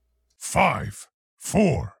5,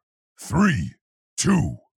 4, 3,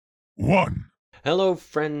 2, 1. Hello,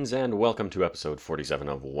 friends, and welcome to episode 47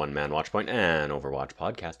 of One Man Watchpoint, an Overwatch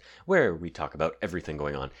podcast, where we talk about everything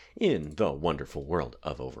going on in the wonderful world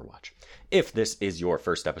of Overwatch. If this is your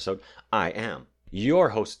first episode, I am your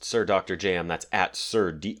host, Sir Dr. JM. That's at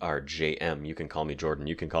Sir DRJM. You can call me Jordan,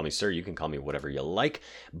 you can call me Sir, you can call me whatever you like,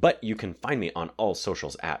 but you can find me on all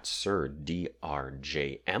socials at Sir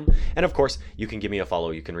DRJM. And of course, you can give me a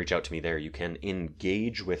follow, you can reach out to me there, you can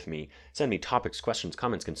engage with me, send me topics, questions,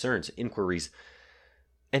 comments, concerns, inquiries,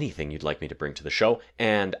 anything you'd like me to bring to the show,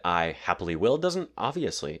 and I happily will. Doesn't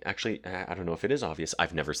obviously, actually, I don't know if it is obvious,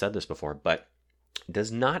 I've never said this before, but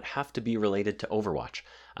does not have to be related to Overwatch.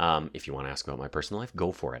 If you want to ask about my personal life,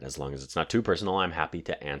 go for it. As long as it's not too personal, I'm happy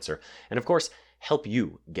to answer. And of course, help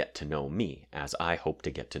you get to know me as I hope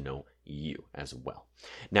to get to know you as well.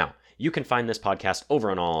 Now, you can find this podcast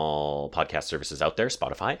over on all podcast services out there,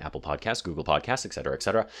 Spotify, Apple Podcasts, Google Podcasts, etc.,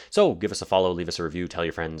 etc. So give us a follow, leave us a review, tell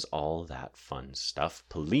your friends, all that fun stuff.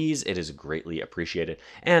 Please, it is greatly appreciated.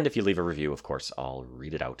 And if you leave a review, of course, I'll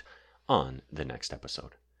read it out on the next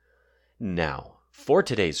episode. Now, for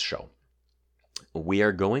today's show, we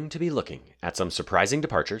are going to be looking at some surprising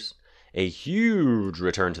departures, a huge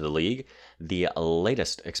return to the league, the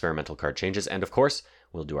latest experimental card changes, and of course,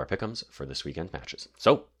 we'll do our pick'ems for this weekend's matches.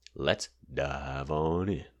 So, let's dive on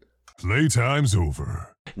in. Playtime's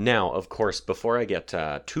over. Now, of course, before I get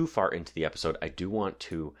too far into the episode, I do want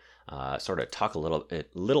to sort of talk a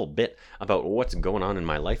little bit about what's going on in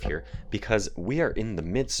my life here, because we are in the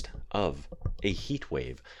midst of a heat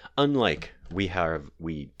wave, unlike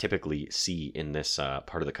we typically see in this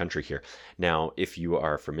part of the country here. Now, if you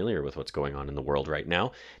are familiar with what's going on in the world right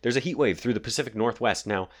now, there's a heat wave through the Pacific Northwest.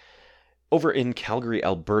 Now, over in Calgary,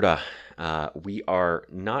 Alberta, we are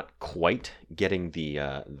not quite getting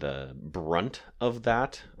the brunt of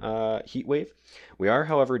that heat wave. We are,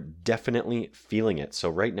 however, definitely feeling it. So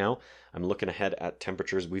right now, I'm looking ahead at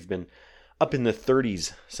temperatures. We've been up in the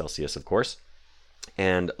 30s Celsius, of course.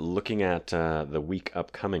 And looking at the week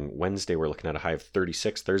upcoming, Wednesday we're looking at a high of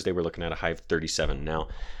 36. Thursday we're looking at a high of 37. Now,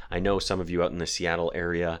 I know some of you out in the Seattle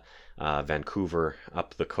area, Vancouver,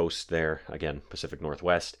 up the coast there, again, Pacific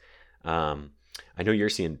Northwest, I know you're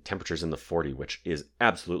seeing temperatures in the 40, which is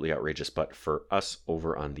absolutely outrageous, but for us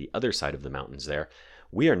over on the other side of the mountains there,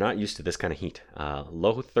 we are not used to this kind of heat.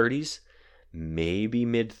 Low 30s, maybe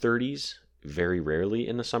mid 30s, very rarely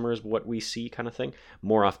in the summer is what we see kind of thing.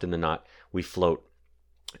 More often than not, we float,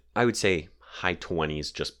 I would say, high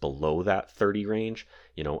 20s just below that 30 range.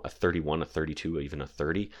 You know, a 31, a 32, even a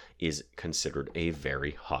 30 is considered a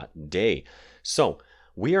very hot day. So,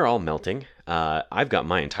 we are all melting. I've got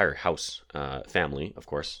my entire house, family, of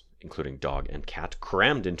course, including dog and cat,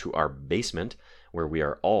 crammed into our basement where we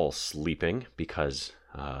are all sleeping because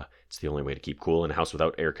it's the only way to keep cool in a house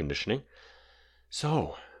without air conditioning.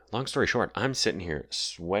 So, long story short, I'm sitting here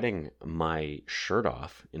sweating my shirt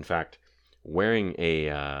off. In fact, wearing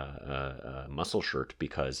a muscle shirt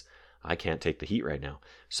because I can't take the heat right now.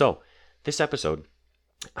 So, this episode,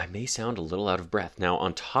 I may sound a little out of breath. Now,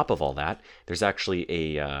 on top of all that, there's actually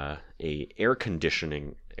a air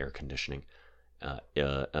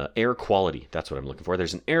quality. That's what I'm looking for.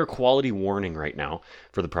 There's an air quality warning right now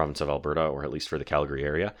for the province of Alberta, or at least for the Calgary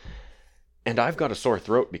area. And I've got a sore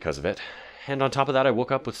throat because of it. And on top of that, I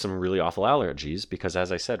woke up with some really awful allergies because,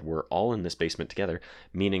 as I said, we're all in this basement together,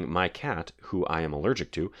 meaning my cat, who I am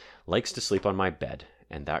allergic to, likes to sleep on my bed,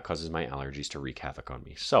 and that causes my allergies to wreak havoc on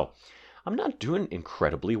me. So, I'm not doing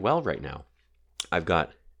incredibly well right now. I've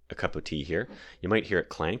got a cup of tea here. You might hear it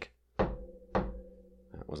clank.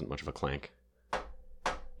 That wasn't much of a clank.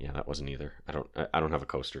 Yeah, that wasn't either. I don't have a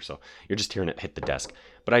coaster, so you're just hearing it hit the desk.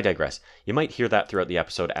 But I digress. You might hear that throughout the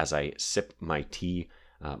episode as I sip my tea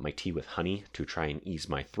with honey to try and ease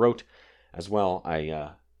my throat. As well,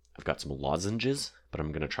 I've got some lozenges, but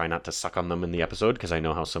I'm going to try not to suck on them in the episode because I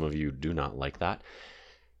know how some of you do not like that.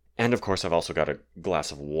 And of course, I've also got a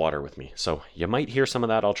glass of water with me. So you might hear some of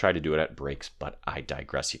that. I'll try to do it at breaks, but I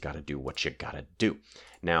digress. You got to do what you got to do.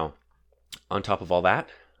 Now, on top of all that,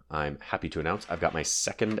 I'm happy to announce I've got my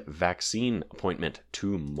second vaccine appointment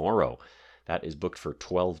tomorrow. That is booked for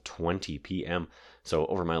 12:20 p.m. So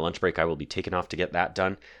over my lunch break, I will be taking off to get that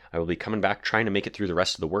done. I will be coming back, trying to make it through the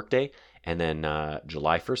rest of the workday. And then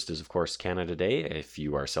July 1st is, of course, Canada Day. If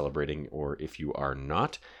you are celebrating or if you are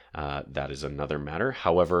not, that is another matter.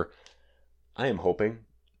 However, I am hoping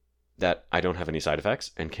that I don't have any side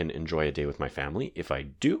effects and can enjoy a day with my family. If I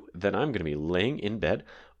do, then I'm going to be laying in bed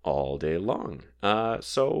all day long.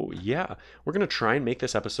 So yeah, we're going to try and make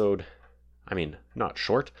this episode, not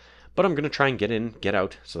short, but I'm going to try and get in, get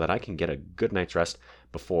out so that I can get a good night's rest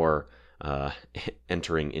before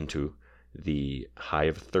entering into the high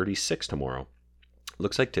of 36 tomorrow.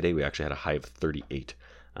 Looks like today we actually had a high of 38,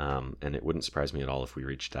 and it wouldn't surprise me at all if we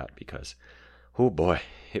reached that because, oh boy,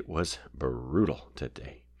 it was brutal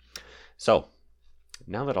today. So,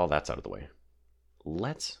 now that all that's out of the way,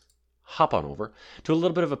 let's hop on over to a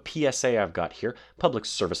little bit of a PSA I've got here. Public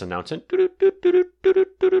service announcement.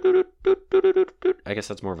 I guess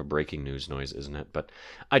that's more of a breaking news noise, isn't it? But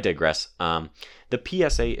I digress. The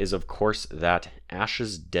PSA is, of course, that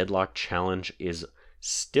Ash's Deadlock Challenge is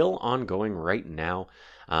still ongoing right now.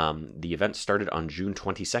 The event started on June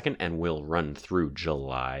 22nd and will run through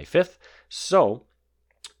July 5th. So,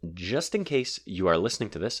 just in case you are listening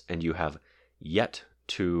to this and you have yet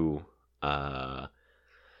to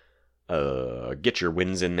get your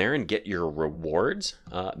wins in there and get your rewards,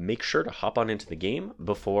 make sure to hop on into the game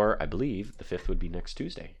before, I believe, the 5th would be next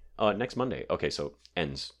Tuesday. Next Monday. Okay, so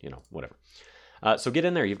ends, whatever. So get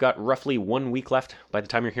in there. You've got roughly 1 week left by the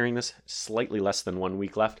time you're hearing this, slightly less than 1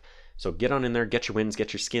 week left. So get on in there, get your wins,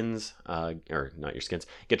 get your skins, or not your skins,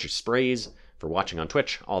 get your sprays for watching on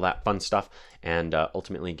Twitch, all that fun stuff, and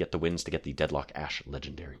ultimately get the wins to get the Deadlock Ash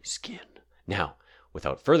Legendary skin. Now,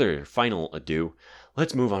 without further final ado,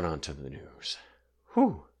 let's move on to the news.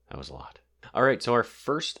 Whew, that was a lot. All right, so our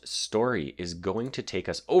first story is going to take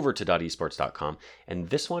us over to .esports.com, and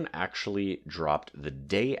this one actually dropped the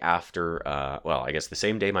day after, I guess the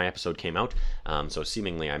same day my episode came out, so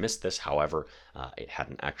seemingly I missed this. However, it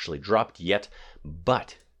hadn't actually dropped yet,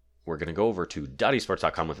 but we're going to go over to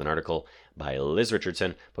 .esports.com with an article by Liz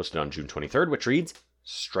Richardson, posted on June 23rd, which reads,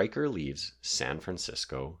 Striker leaves San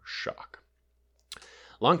Francisco Shock.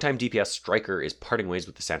 Longtime DPS Striker is parting ways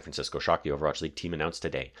with the San Francisco Shock, the Overwatch League team announced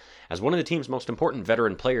today. As one of the team's most important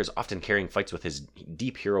veteran players, often carrying fights with his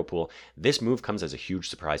deep hero pool, this move comes as a huge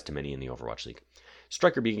surprise to many in the Overwatch League.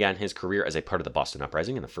 Striker began his career as a part of the Boston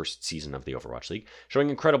Uprising in the first season of the Overwatch League,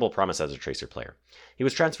 showing incredible promise as a Tracer player. He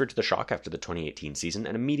was transferred to the Shock after the 2018 season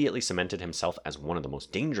and immediately cemented himself as one of the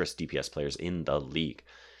most dangerous DPS players in the league.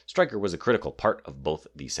 Striker was a critical part of both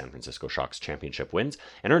the San Francisco Shock's championship wins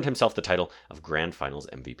and earned himself the title of Grand Finals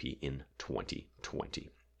MVP in 2020.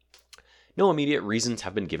 No immediate reasons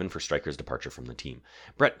have been given for Striker's departure from the team.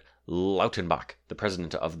 Brett Lautenbach, the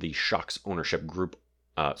president of the Shock's ownership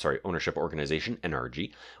organization,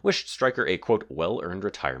 NRG, wished Striker a, quote, well-earned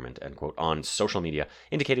retirement, end quote, on social media,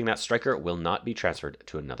 indicating that Striker will not be transferred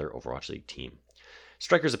to another Overwatch League team.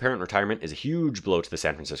 Striker's apparent retirement is a huge blow to the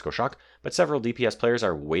San Francisco Shock, but several DPS players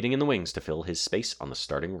are waiting in the wings to fill his space on the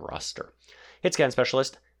starting roster. Hitscan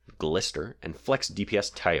specialist Glister and Flex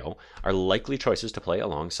DPS Tayo are likely choices to play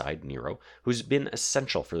alongside Nero, who's been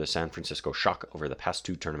essential for the San Francisco Shock over the past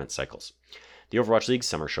 2 tournament cycles. The Overwatch League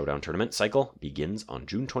Summer Showdown tournament cycle begins on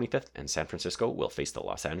June 25th, and San Francisco will face the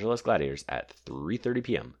Los Angeles Gladiators at 3:30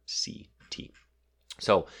 p.m. CT.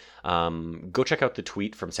 So go check out the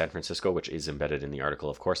tweet from San Francisco, which is embedded in the article,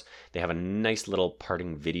 of course. They have a nice little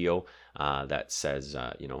parting video that says,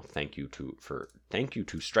 thank you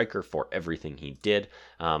to Striker for everything he did.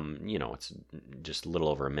 It's just a little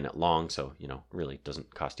over a minute long, so, really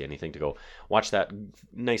doesn't cost you anything to go watch that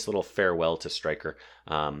nice little farewell to Striker.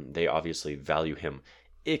 They obviously value him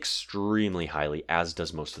extremely highly, as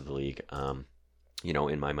does most of the league.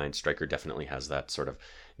 In my mind, Striker definitely has that sort of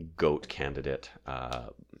GOAT candidate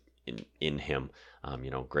in him.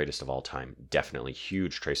 Greatest of all time, definitely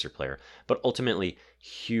huge Tracer player, but ultimately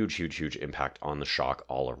huge impact on the Shock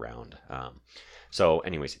all around. So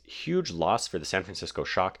anyways, huge loss for the San Francisco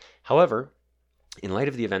Shock. However, in light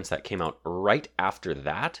of the events that came out right after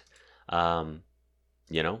that,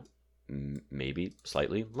 maybe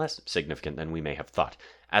slightly less significant than we may have thought.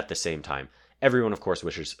 At the same time, everyone, of course,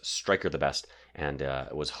 wishes Striker the best, and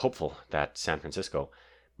was hopeful that San Francisco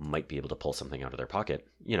might be able to pull something out of their pocket,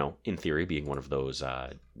 in theory being one of those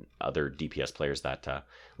other DPS players that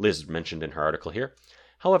Liz mentioned in her article here.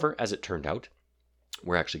 However, as it turned out,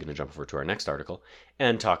 we're actually going to jump over to our next article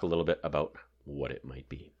and talk a little bit about what it might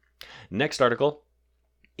be. Next article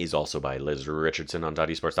is also by Liz Richardson on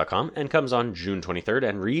 .esports.com and comes on June 23rd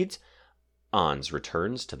and reads, Ons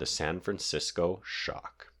returns to the San Francisco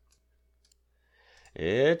Shock.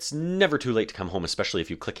 It's never too late to come home, especially if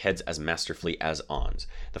you click heads as masterfully as Ons.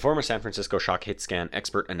 The former San Francisco Shock hitscan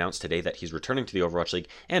expert announced today that he's returning to the Overwatch League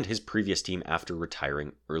and his previous team after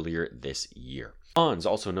retiring earlier this year. Ons,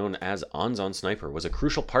 also known as Ons on Sniper, was a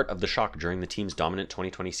crucial part of the Shock during the team's dominant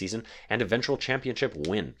 2020 season and eventual championship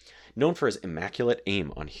win. Known for his immaculate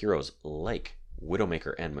aim on heroes like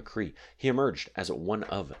Widowmaker and McCree, he emerged as one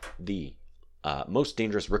of the most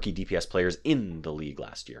dangerous rookie DPS players in the league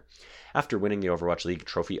last year. After winning the Overwatch League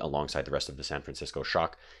trophy alongside the rest of the San Francisco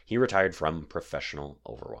Shock, he retired from professional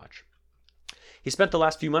Overwatch. He spent the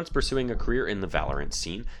last few months pursuing a career in the Valorant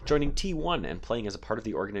scene, joining T1 and playing as a part of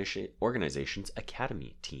the organization's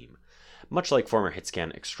Academy team. Much like former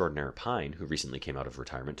Hitscan extraordinaire Pine, who recently came out of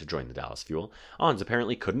retirement to join the Dallas Fuel, Ons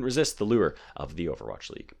apparently couldn't resist the lure of the Overwatch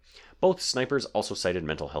League. Both snipers also cited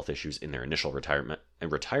mental health issues in their initial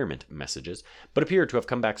retirement messages, but appeared to have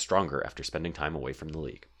come back stronger after spending time away from the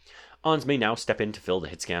league. Ons may now step in to fill the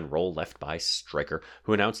Hitscan role left by Striker,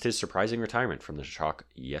 who announced his surprising retirement from the Shock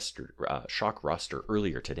roster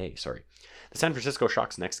earlier today. The San Francisco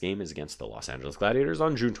Shock's next game is against the Los Angeles Gladiators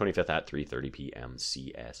on June 25th at 3:30 p.m.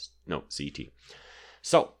 CT.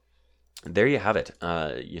 So, there you have it.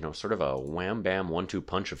 Sort of a wham-bam 1-2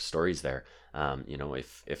 punch of stories there.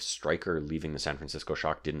 If Striker leaving the San Francisco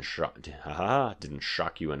Shock didn't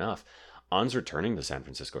shock you enough, Ons returning to San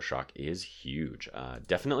Francisco Shock is huge.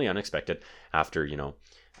 Definitely unexpected after,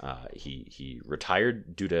 he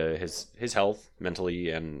retired due to his health mentally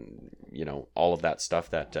and, all of that stuff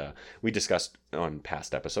that we discussed on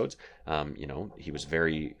past episodes. He was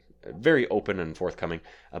very, very open and forthcoming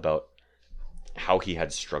about how he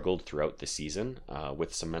had struggled throughout the season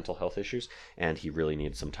with some mental health issues, and he really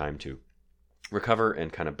needed some time to recover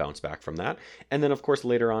and kind of bounce back from that. And then, of course,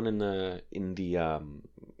 later on in the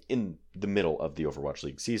middle of the Overwatch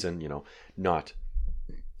League season, not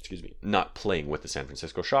playing with the San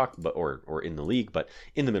Francisco Shock, or in the league, but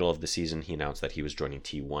in the middle of the season, he announced that he was joining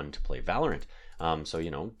T1 to play Valorant.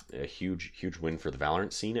 A huge win for the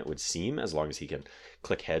Valorant scene, it would seem, as long as he can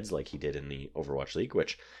click heads like he did in the Overwatch League,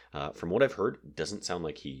 which, from what I've heard, doesn't sound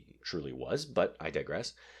like he truly was, but I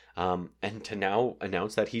digress. And to now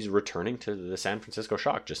announce that he's returning to the San Francisco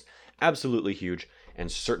Shock, just absolutely huge,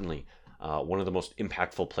 and certainly one of the most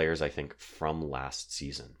impactful players, I think, from last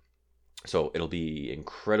season. So it'll be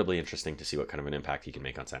incredibly interesting to see what kind of an impact he can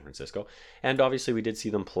make on San Francisco. And obviously we did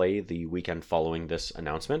see them play the weekend following this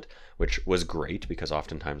announcement, which was great, because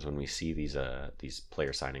oftentimes when we see these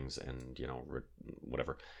player signings and,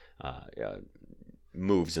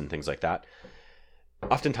 moves and things like that,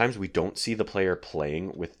 oftentimes we don't see the player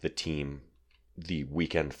playing with the team the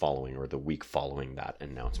weekend following or the week following that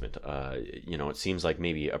announcement. It seems like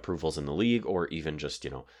maybe approvals in the league, or even just,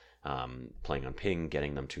 playing on ping,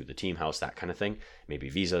 getting them to the team house, that kind of thing, maybe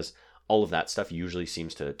visas, all of that stuff usually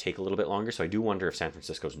seems to take a little bit longer. So I do wonder if San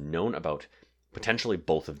Francisco's known about potentially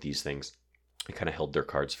both of these things and kind of held their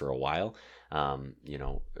cards for a while,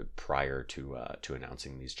 prior to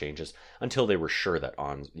announcing these changes, until they were sure that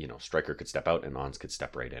Striker could step out and Ons could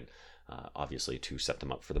step right in, obviously to set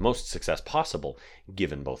them up for the most success possible,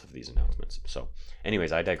 given both of these announcements. So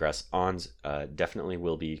anyways, I digress. Ons definitely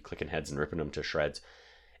will be clicking heads and ripping them to shreds,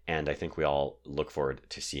 and I think we all look forward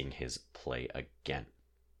to seeing his play again.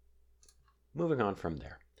 Moving on from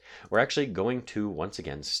there, we're actually going to once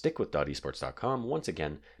again stick with .esports.com, once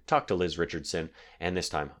again talk to Liz Richardson, and this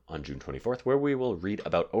time on June 24th, where we will read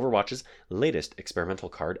about Overwatch's latest experimental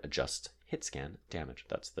card adjusts hit scan damage.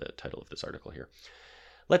 That's the title of this article here.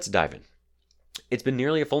 Let's dive in. It's been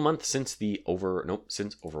nearly a full month since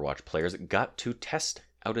since Overwatch players got to test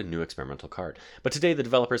out a new experimental card, but today the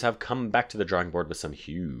developers have come back to the drawing board with some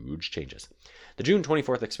huge changes. The June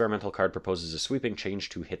 24th experimental card proposes a sweeping change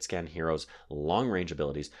to Hitscan Hero's long-range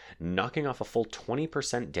abilities, knocking off a full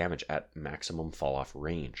 20% damage at maximum fall-off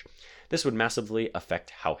range. This would massively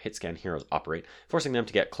affect how Hitscan Heroes operate, forcing them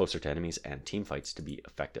to get closer to enemies and teamfights to be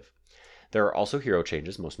effective. There are also hero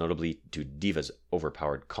changes, most notably to D.Va's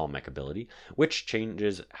overpowered Call Mech ability, which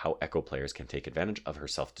changes how Echo players can take advantage of her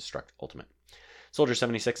self-destruct ultimate. Soldier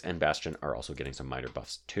 76 and Bastion are also getting some minor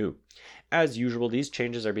buffs too. As usual, these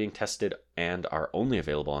changes are being tested and are only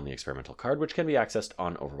available on the experimental card, which can be accessed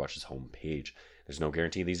on Overwatch's homepage. There's no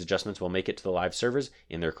guarantee these adjustments will make it to the live servers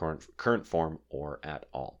in their current form or at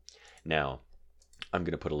all. Now, I'm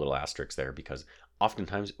going to put a little asterisk there, because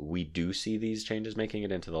oftentimes we do see these changes making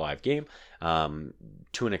it into the live game,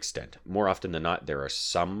 to an extent. More often than not, there are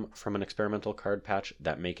some from an experimental card patch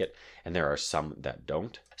that make it, and there are some that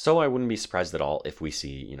don't. So I wouldn't be surprised at all if we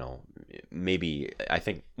see, maybe, I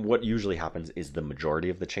think what usually happens is the majority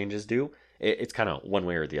of the changes do. It's kind of one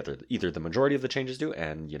way or the other. Either the majority of the changes do,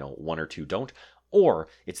 and, one or two don't, or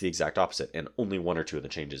it's the exact opposite, and only one or two of the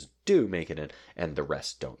changes do make it in, and the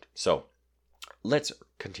rest don't. So let's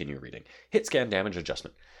continue reading. Hit scan damage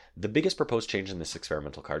adjustment. The biggest proposed change in this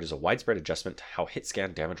experimental card is a widespread adjustment to how hit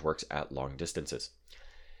scan damage works at long distances.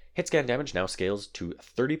 Hit scan damage now scales to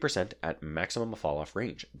 30% at maximum fall-off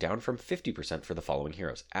range, down from 50% for the following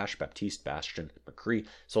heroes: Ashe, Baptiste, Bastion, McCree,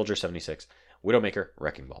 Soldier 76, Widowmaker,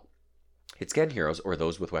 Wrecking Ball. Hitscan heroes, or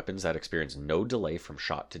those with weapons that experience no delay from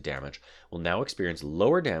shot to damage, will now experience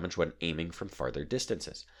lower damage when aiming from farther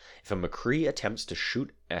distances. If a McCree attempts to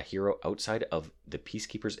shoot a hero outside of the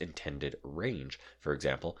Peacekeeper's intended range, for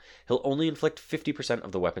example, he'll only inflict 50%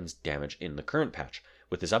 of the weapon's damage in the current patch.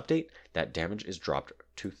 With this update, that damage is dropped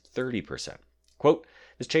to 30%. Quote,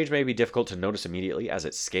 this change may be difficult to notice immediately as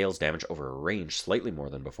it scales damage over a range slightly more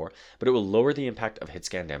than before, but it will lower the impact of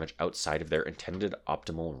hitscan damage outside of their intended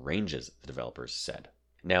optimal ranges, the developers said.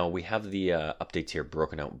 Now we have the updates here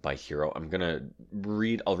broken out by hero.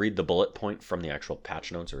 I'll read the bullet point from the actual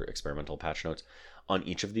patch notes or experimental patch notes on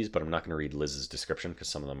each of these, but I'm not going to read Liz's description because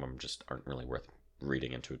some of them aren't really worth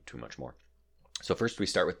reading into too much more. So first we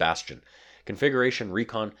start with Bastion. Configuration,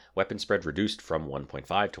 recon, weapon spread reduced from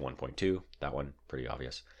 1.5 to 1.2. That one, pretty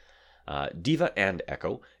obvious. D.Va and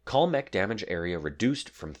Echo. Call mech damage area reduced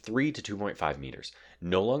from 3 to 2.5 meters.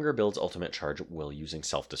 No longer builds ultimate charge while using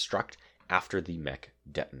self-destruct after the mech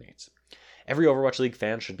detonates. Every Overwatch League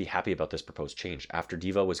fan should be happy about this proposed change. After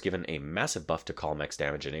D.Va was given a massive buff to call mech's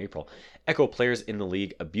damage in April, Echo players in the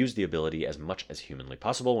league abused the ability as much as humanly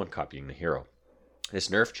possible when copying the hero. This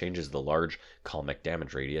nerf changes the large call mech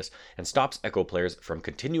damage radius and stops Echo players from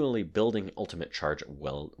continually building ultimate charge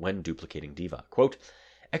when duplicating D.Va. Quote,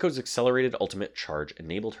 Echo's accelerated ultimate charge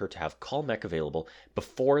enabled her to have call mech available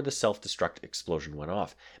before the self-destruct explosion went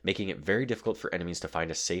off, making it very difficult for enemies to find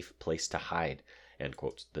a safe place to hide, end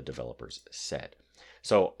quotes, the developers said.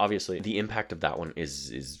 So obviously the impact of that one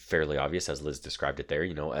is fairly obvious, as Liz described it there.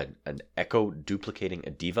 You know, an Echo duplicating a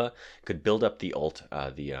D.Va could build up the ult,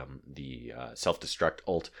 the self-destruct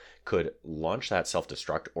ult could launch that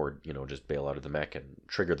self-destruct, or just bail out of the mech and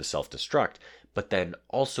trigger the self-destruct, but then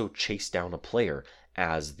also chase down a player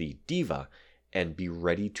as the D.Va and be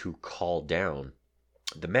ready to call down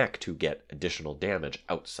the mech to get additional damage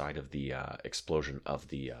outside of the explosion of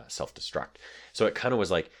the self-destruct. So it kind of was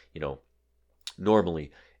like,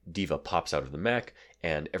 normally, D.Va pops out of the mech,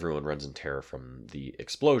 and everyone runs in terror from the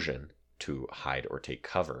explosion to hide or take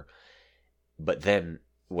cover. But then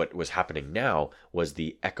what was happening now was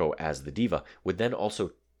the Echo as the D.Va would then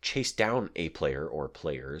also chase down a player or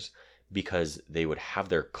players because they would have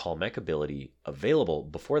their call mech ability available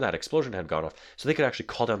before that explosion had gone off. So they could actually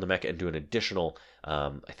call down the mech and do an additional,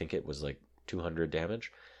 I think it was like 200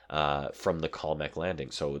 damage from the call mech landing.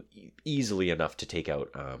 So easily enough to take out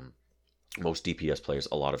most DPS players,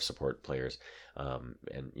 a lot of support players,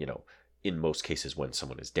 and in most cases when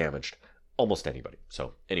someone is damaged, almost anybody.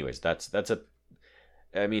 So anyways,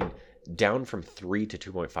 down from 3 to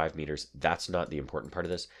 2.5 meters, that's not the important part of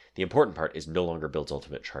this. The important part is no longer builds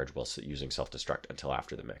ultimate charge while using self-destruct until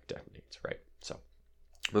after the mech detonates, right? So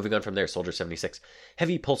moving on from there, Soldier 76.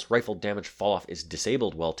 Heavy pulse rifle damage falloff is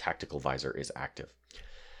disabled while tactical visor is active.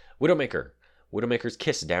 Widowmaker. Widowmaker's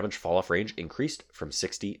Kiss damage falloff range increased from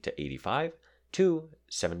 60 to 85 to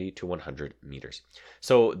 70 to 100 meters.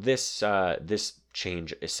 So this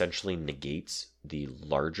change essentially negates the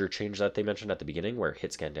larger change that they mentioned at the beginning, where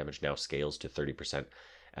hit scan damage now scales to 30%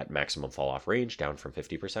 at maximum falloff range, down from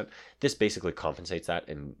 50%. This basically compensates that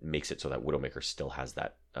and makes it so that Widowmaker still has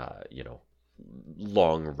that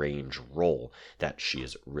long range role that she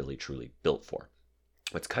is really truly built for.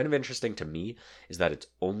 What's kind of interesting to me is that it's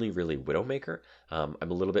only really Widowmaker. I'm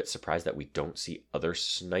a little bit surprised that we don't see other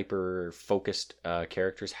sniper-focused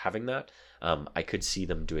characters having that. I could see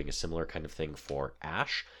them doing a similar kind of thing for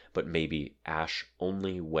Ashe, but maybe Ashe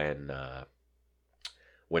only when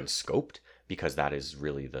scoped, because that is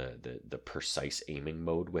really the precise aiming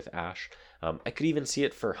mode with Ashe. I could even see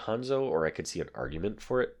it for Hanzo, or I could see an argument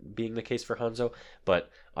for it being the case for Hanzo, but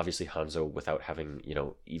obviously Hanzo, without having,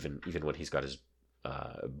 even when he's got his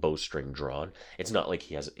bowstring drawn, it's not like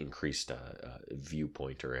he has increased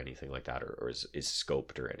viewpoint or anything like that, or is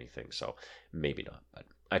scoped or anything, so maybe not, but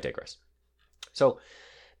I digress. So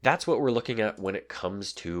that's what we're looking at when it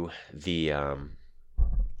comes to the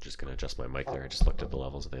just gonna adjust my mic there. I just looked at the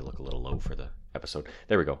levels, they look a little low for the episode.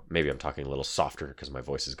 There we go. Maybe I'm talking a little softer because my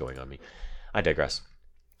voice is going on me. I digress.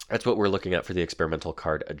 That's what we're looking at for the experimental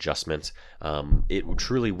card adjustments. It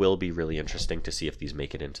truly will be really interesting to see if these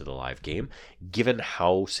make it into the live game, given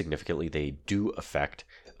how significantly they do affect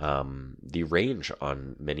the range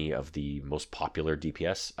on many of the most popular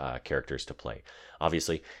DPS characters to play.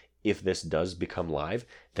 Obviously, if this does become live,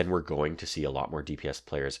 then we're going to see a lot more DPS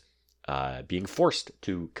players being forced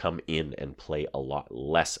to come in and play a lot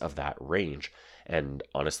less of that range. And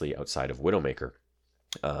honestly, outside of Widowmaker,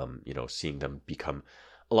 seeing them become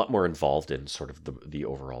a lot more involved in sort of the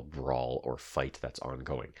overall brawl or fight that's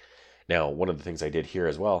ongoing. Now, one of the things I did here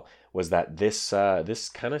as well was that this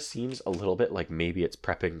kind of seems a little bit like maybe it's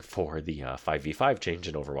prepping for the 5v5 change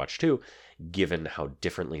in Overwatch 2, given how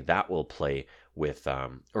differently that will play with,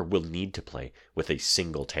 or will need to play with a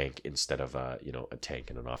single tank instead of, a tank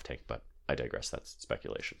and an off tank. But I digress. That's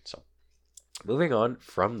speculation. So moving on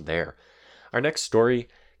from there, our next story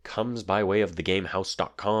comes by way of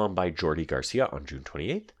thegamehouse.com by Jordi Garcia on June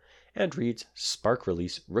 28th and reads Spark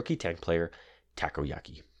release rookie tank player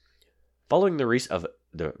Takoyaki. Following the release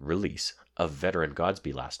of veteran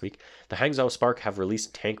Godsby last week, the Hangzhou Spark have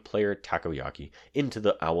released tank player Takoyaki into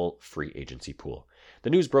the OWL free agency pool. The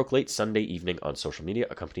news broke late Sunday evening on social media,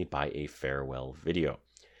 accompanied by a farewell video.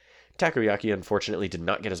 Takoyaki unfortunately did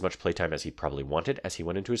not get as much playtime as he probably wanted as he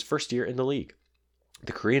went into his first year in the league.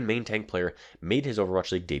 The Korean main tank player made his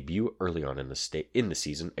Overwatch League debut early on in the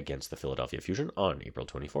season against the Philadelphia Fusion on April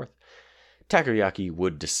 24th. Takoyaki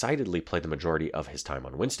would decidedly play the majority of his time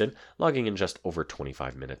on Winston, logging in just over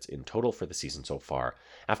 25 minutes in total for the season so far.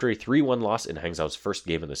 After a 3-1 loss in Hangzhou's first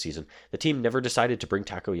game of the season, the team never decided to bring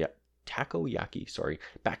Takoyaki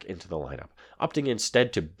back into the lineup, opting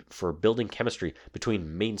instead for building chemistry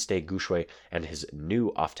between mainstay Gushui and his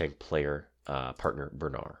new off-tank player partner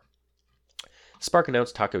Bernard. Spark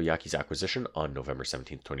announced Takoyaki's acquisition on November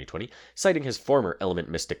 17, 2020, citing his former Element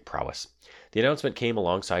Mystic prowess. The announcement came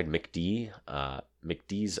alongside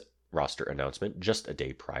McD's roster announcement just a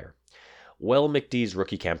day prior. While McD's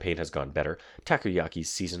rookie campaign has gone better, Takoyaki's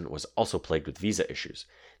season was also plagued with visa issues.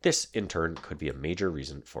 This, in turn, could be a major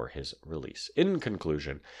reason for his release. In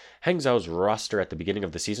conclusion, Hangzhou's roster at the beginning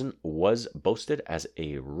of the season was boasted as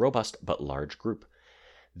a robust but large group.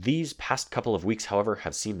 These past couple of weeks, however,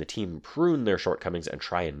 have seen the team prune their shortcomings and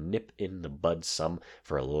try and nip in the bud some,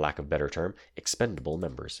 for a lack of better term, expendable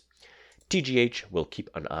members. TGH will keep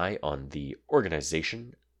an eye on the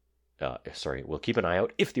organization. Will keep an eye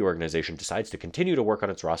out if the organization decides to continue to work on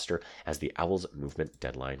its roster as the Owls movement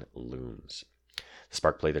deadline looms. The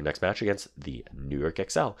Spark play their next match against the New York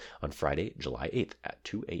XL on Friday, July 8th at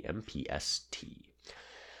 2 a.m. PST.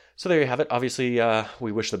 So there you have it. Obviously,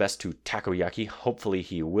 we wish the best to Takoyaki. Hopefully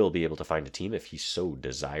he will be able to find a team if he so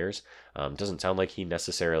desires. Doesn't sound like he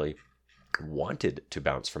necessarily wanted to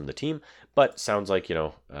bounce from the team, but sounds like,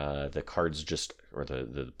 the cards just, or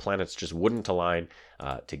the planets just wouldn't align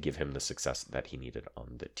to give him the success that he needed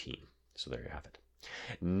on the team. So there you have it.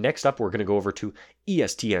 Next up, we're going to go over to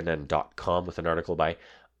ESTNN.com with an article by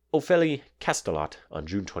Ophélie Castellot on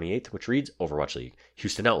June 28th, which reads Overwatch League,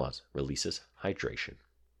 Houston Outlaws releases hydration.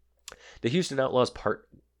 The Houston Outlaws part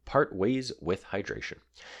ways with hydration.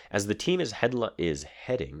 As the team is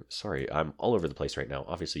heading, I'm all over the place right now.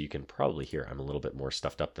 Obviously, you can probably hear I'm a little bit more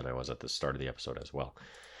stuffed up than I was at the start of the episode as well.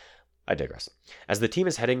 I digress. As the team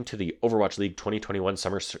is heading to the Overwatch League 2021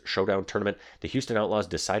 Summer Showdown Tournament, the Houston Outlaws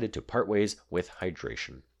decided to part ways with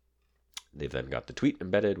hydration. They've then got the tweet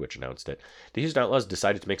embedded, which announced it. The Houston Outlaws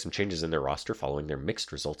decided to make some changes in their roster following their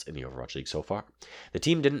mixed results in the Overwatch League so far. The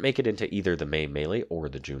team didn't make it into either the May Melee or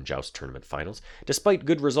the June Joust tournament finals, despite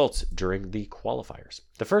good results during the qualifiers.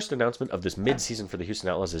 The first announcement of this mid-season for the Houston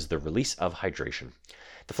Outlaws is the release of hydration.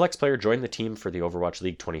 The Flex player joined the team for the Overwatch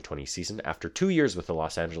League 2020 season after 2 years with the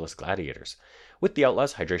Los Angeles Gladiators. With the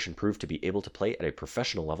Outlaws, hydration proved to be able to play at a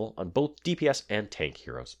professional level on both DPS and tank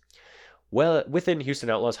heroes. Well, within Houston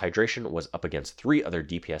Outlaws, hydration was up against 3 other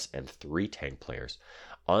DPS and 3 tank players.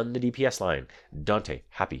 On the DPS line, Dante,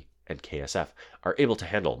 Happy, and KSF are able to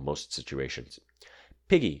handle most situations.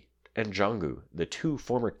 Piggy and Jonggu, the 2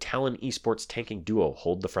 former Talon Esports tanking duo,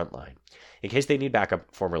 hold the front line. In case they need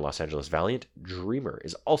backup, former Los Angeles Valiant, Dreamer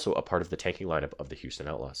is also a part of the tanking lineup of the Houston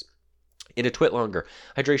Outlaws. In a twit longer,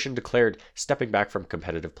 hydration declared stepping back from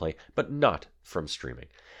competitive play, but not from streaming.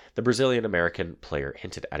 The Brazilian-American player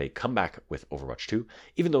hinted at a comeback with Overwatch 2,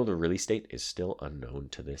 even though the release date is still unknown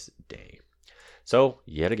to this day. So,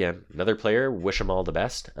 yet again, another player, wish them all the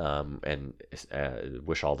best, and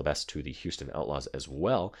wish all the best to the Houston Outlaws as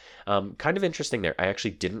well. Kind of interesting there. I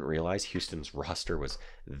actually didn't realize Houston's roster was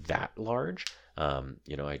that large.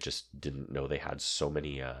 I just didn't know they had so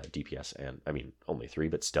many DPS, and I mean, only 3,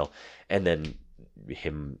 but still. And then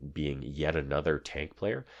him being yet another tank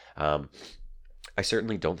player. I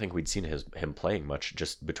certainly don't think we'd seen him playing much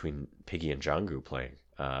just between Piggy and Jonggu playing.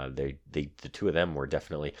 The 2 of them were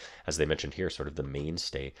definitely, as they mentioned here, sort of the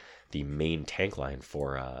mainstay, the main tank line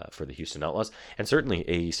for the Houston Outlaws, and certainly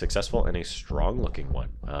a successful and a strong-looking one.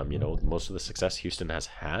 Most of the success Houston has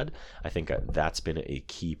had, I think that's been a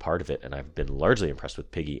key part of it, and I've been largely impressed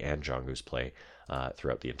with Piggy and Jonggu's play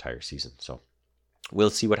throughout the entire season. So we'll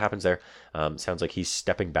see what happens there. Sounds like he's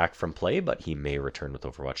stepping back from play, but he may return with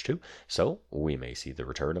Overwatch 2, so we may see the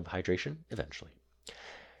return of hydration eventually.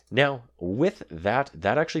 Now, with that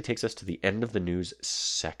actually takes us to the end of the news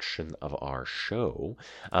section of our show.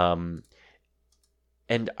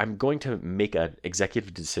 And I'm going to make an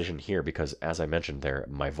executive decision here because, as I mentioned there,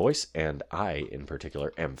 my voice and I, in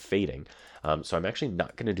particular, am fading. So I'm actually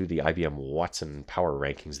not going to do the IBM Watson Power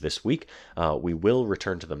Rankings this week. We will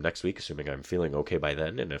return to them next week, assuming I'm feeling okay by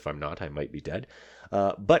then. And if I'm not, I might be dead.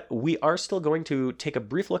 But we are still going to take a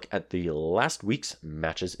brief look at the last week's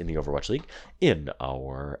matches in the Overwatch League in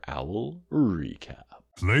our Owl Recap.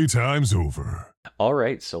 Playtime's over. All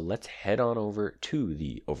right, so let's head on over to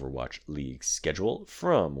the Overwatch League schedule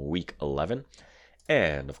from week 11.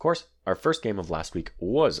 And of course, our first game of last week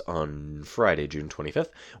was on Friday, June 25th,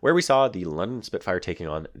 where we saw the London Spitfire taking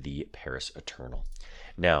on the Paris Eternal.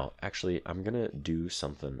 Now, actually, I'm going to do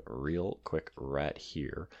something real quick right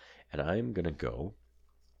here, and I'm going to go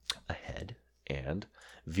ahead and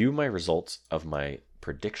view my results of my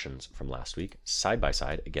predictions from last week side by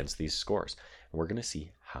side against these scores. And we're going to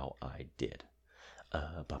see how I did.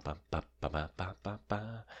 Where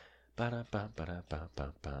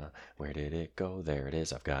did it go? There it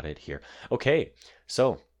is. I've got it here. Okay,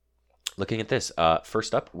 so looking at this,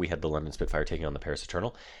 first up, we had the London Spitfire taking on the Paris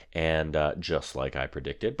Eternal, and just like I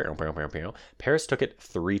predicted, Paris took it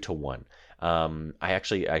 3-1.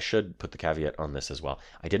 I should put the caveat on this as well.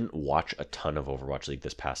 I didn't watch a ton of Overwatch League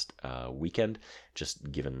this past weekend, just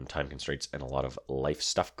given time constraints and a lot of life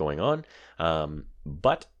stuff going on.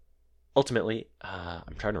 But ultimately,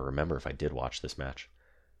 I'm trying to remember if I did watch this match.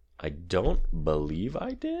 I don't believe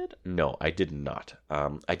I did. No, I did not.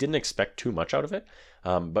 I didn't expect too much out of it.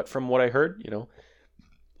 But from what I heard,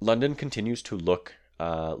 London continues to look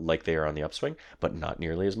like they are on the upswing, but not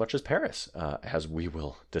nearly as much as Paris, as we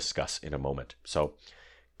will discuss in a moment. So,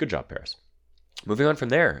 good job, Paris. Moving on from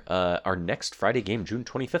there, our next Friday game, June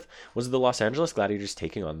 25th, was the Los Angeles Gladiators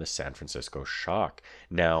taking on the San Francisco Shock.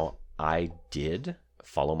 Now, I did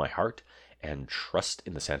follow my heart and trust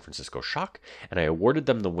in the San Francisco Shock, and I awarded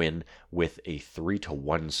them the win with a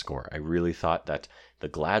 3-1 score. I really thought that the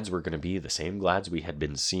Glads were going to be the same Glads we had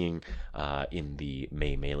been seeing in the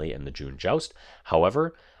May Melee and the June Joust.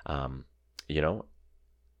 However,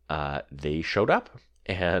 they showed up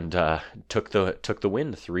and took the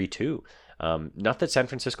win 3-2. Not that San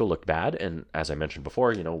Francisco looked bad, and as I mentioned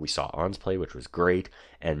before, we saw Ons play, which was great,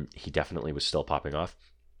 and he definitely was still popping off.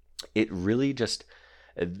 It really just...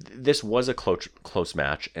 This was a close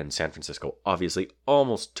match, and San Francisco obviously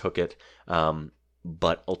almost took it,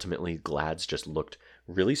 but ultimately Glads just looked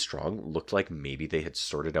really strong, looked like maybe they had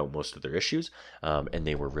sorted out most of their issues, and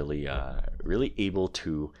they were really able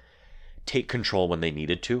to take control when they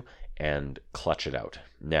needed to and clutch it out.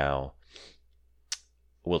 Now,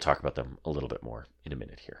 we'll talk about them a little bit more in a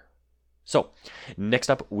minute here. So, next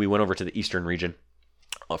up, we went over to the Eastern region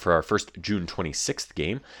for our first June 26th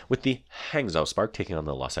game with the Hangzhou Spark taking on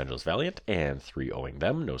the Los Angeles Valiant and 3-0ing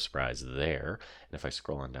them. No surprise there. And if I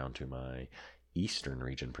scroll on down to my Eastern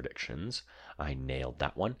region predictions, I nailed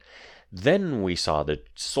that one. Then we saw the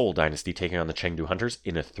Seoul Dynasty taking on the Chengdu Hunters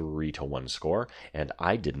in a 3-1 score, and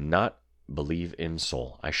I did not believe in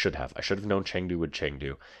Seoul. I should have known Chengdu would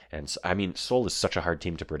Chengdu. And I mean, Seoul is such a hard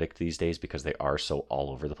team to predict these days because they are so all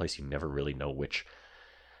over the place. You never really know which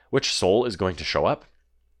Seoul is going to show up.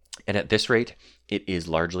 And at this rate, it is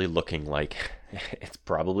largely looking like it's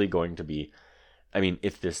probably going to be,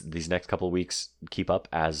 if these next couple of weeks keep up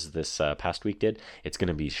as this past week did, it's going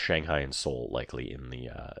to be Shanghai and Seoul likely in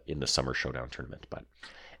the Summer Showdown tournament. But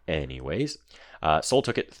anyways, Seoul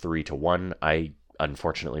took it 3-1. I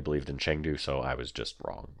unfortunately believed in Chengdu, so I was just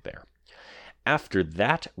wrong there. After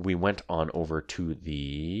that, we went on over to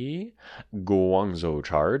the Guangzhou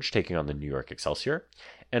Charge taking on the New York Excelsior.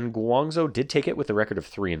 And Guangzhou did take it with a record of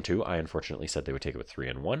 3-2. I unfortunately said they would take it with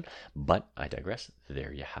 3-1, but I digress.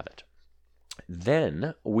 There you have it.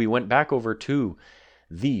 Then we went back over to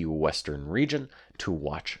the Western region to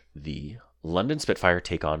watch the London Spitfire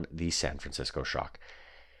take on the San Francisco Shock.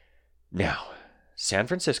 Now, San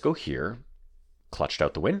Francisco here clutched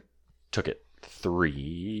out the win, took it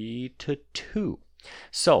 3-2.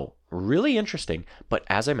 So, really interesting, but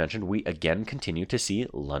as I mentioned, we again continue to see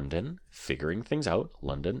London figuring things out,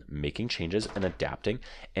 London making changes and adapting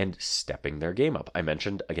and stepping their game up. I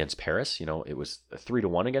mentioned against Paris, it was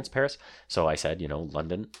 3-1 against Paris, so I said,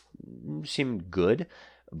 London seemed good,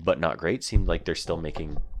 but not great, seemed like they're still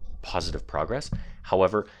making positive progress.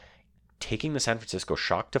 However, taking the San Francisco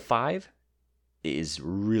Shock to 5 is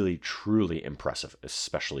really, truly impressive,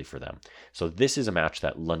 especially for them. So this is a match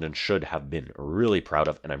that London should have been really proud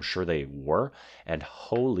of, and I'm sure they were. And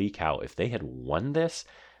holy cow, if they had won this,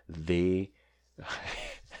 they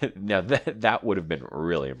Now that would have been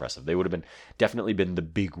really impressive. They would have definitely been the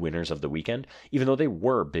big winners of the weekend, even though they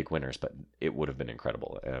were big winners, but it would have been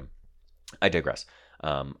incredible. I digress.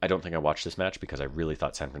 I don't think I watched this match because I really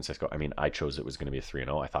thought San Francisco, I chose it was going to be a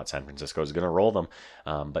 3-0. I thought San Francisco was going to roll them.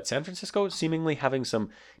 But San Francisco is seemingly having some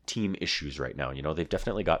team issues right now. They've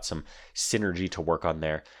definitely got some synergy to work on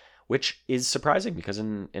there, which is surprising because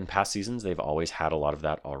in past seasons, they've always had a lot of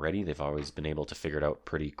that already. They've always been able to figure it out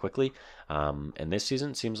pretty quickly. And this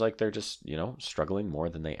season seems like they're just, struggling more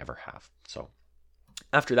than they ever have. So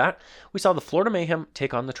after that, we saw the Florida Mayhem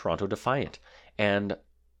take on the Toronto Defiant. And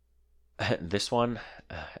this one,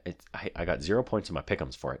 I got 0 points in my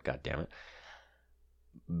pick'ems for it, god damn it.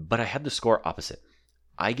 But I had the score opposite.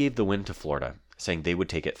 I gave the win to Florida, saying they would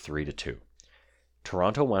take it 3-2.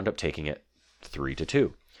 Toronto wound up taking it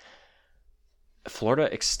 3-2.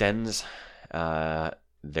 Florida extends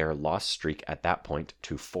their loss streak at that point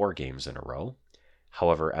to 4 games in a row.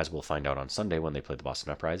 However, as we'll find out on Sunday when they play the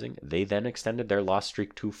Boston Uprising, they then extended their loss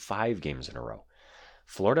streak to 5 games in a row.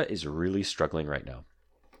 Florida is really struggling right now.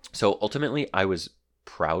 So ultimately, I was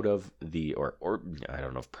proud of or I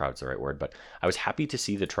don't know if proud's the right word, but I was happy to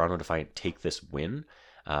see the Toronto Defiant take this win,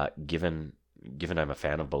 given I'm a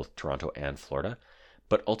fan of both Toronto and Florida.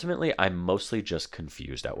 But ultimately, I'm mostly just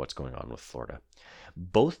confused at what's going on with Florida.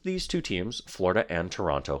 Both these two teams, Florida and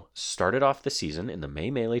Toronto, started off the season in the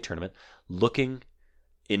May Melee tournament looking,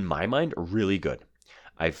 in my mind, really good.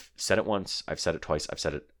 I've said it once, I've said it twice, I've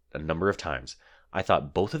said it a number of times. I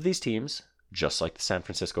thought both of these teams, just like the San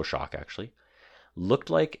Francisco Shock actually, looked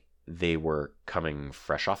like they were coming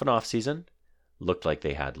fresh off an off-season, looked like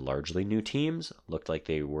they had largely new teams, looked like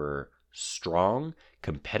they were strong,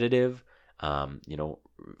 competitive,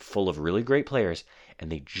 full of really great players,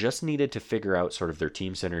 and they just needed to figure out sort of their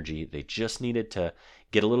team synergy. They just needed to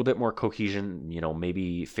get a little bit more cohesion,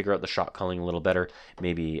 maybe figure out the shot calling a little better,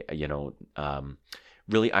 maybe,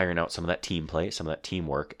 really iron out some of that team play, some of that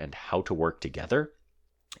teamwork, and how to work together.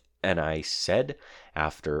 And I said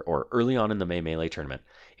early on in the May Melee tournament,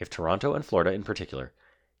 if Toronto and Florida in particular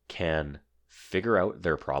can figure out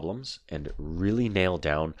their problems and really nail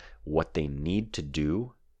down what they need to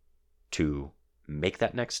do to make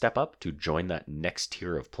that next step up, to join that next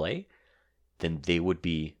tier of play, then they would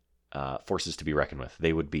be forces to be reckoned with.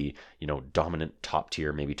 They would be, dominant top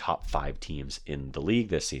tier, maybe top 5 teams in the league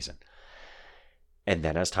this season. And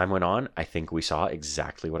then as time went on, I think we saw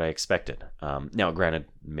exactly what I expected. Now, granted,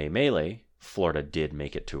 May Melee, Florida did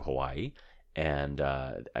make it to Hawaii, and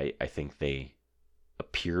I think they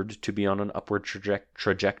appeared to be on an upward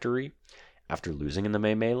trajectory. After losing in the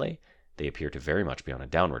May Melee, they appear to very much be on a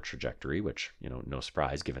downward trajectory, which, no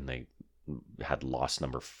surprise, given they had lost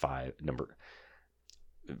 4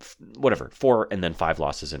 and then 5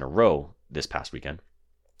 losses in a row this past weekend.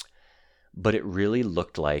 But it really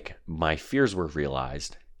looked like my fears were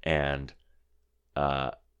realized, and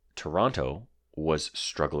Toronto was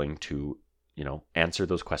struggling to, answer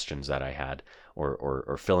those questions that I had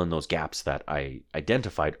or fill in those gaps that I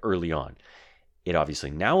identified early on. It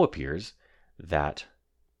obviously now appears that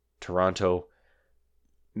Toronto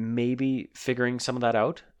may be figuring some of that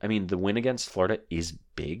out. The win against Florida is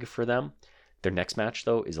big for them. Their next match,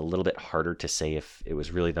 though, is a little bit harder to say if it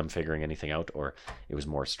was really them figuring anything out or it was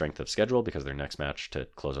more strength of schedule, because their next match to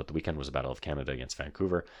close out the weekend was a Battle of Canada against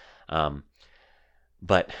Vancouver.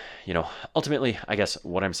 But, ultimately, I guess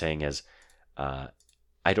what I'm saying is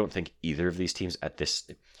I don't think either of these teams at this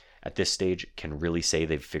stage can really say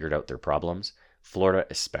they've figured out their problems. Florida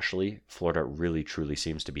especially. Florida really, truly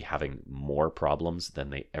seems to be having more problems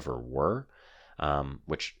than they ever were.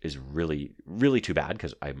 Which is really, really too bad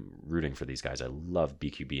because I'm rooting for these guys. I love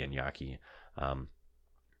BQB and Yaki.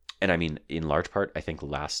 And in large part, I think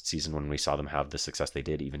last season when we saw them have the success they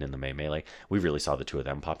did, even in the May Melee, we really saw the two of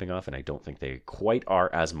them popping off, and I don't think they quite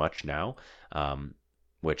are as much now,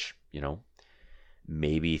 which,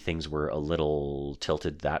 maybe things were a little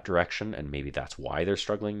tilted that direction, and maybe that's why they're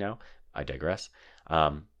struggling now. I digress.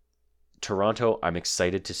 Toronto, I'm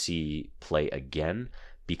excited to see play again,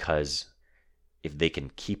 because if they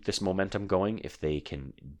can keep this momentum going, if they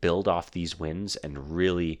can build off these wins and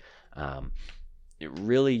really,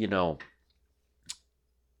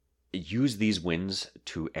 use these wins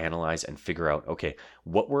to analyze and figure out, okay,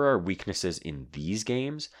 what were our weaknesses in these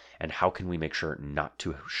games and how can we make sure not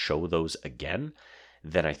to show those again,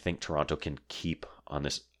 then I think Toronto can keep on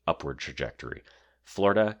this upward trajectory.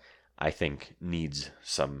 Florida, I think, needs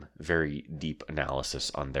some very deep analysis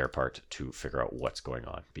on their part to figure out what's going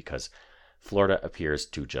on, because Florida appears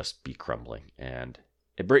to just be crumbling, and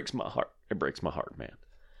it breaks my heart. It breaks my heart, man.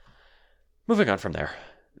 Moving on from there,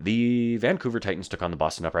 the Vancouver Titans took on the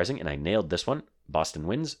Boston Uprising, and I nailed this one. Boston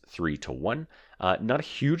wins 3-1. Not a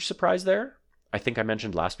huge surprise there. I think I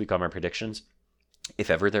mentioned last week on my predictions, if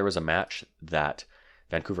ever there was a match that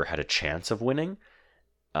Vancouver had a chance of winning,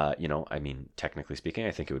 technically speaking,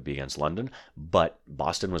 I think it would be against London, but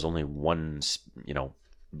Boston was only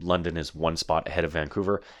London is one spot ahead of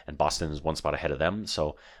Vancouver and Boston is one spot ahead of them.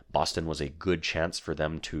 So Boston was a good chance for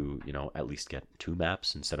them to, at least get 2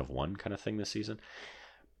 maps instead of 1 kind of thing this season.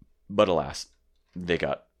 But alas, they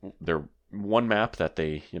got their 1 map that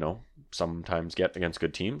they, sometimes get against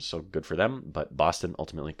good teams. So good for them. But Boston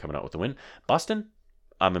ultimately coming out with the win. Boston,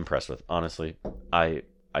 I'm impressed with. Honestly, I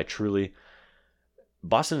truly...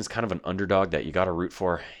 Boston is kind of an underdog that you got to root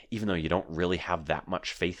for, even though you don't really have that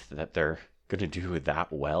much faith that they're going to do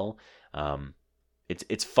that well.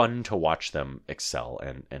 It's fun to watch them excel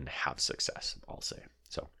and have success, I'll say.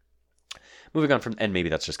 So moving on from, and maybe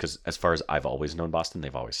that's just because as far as I've always known Boston,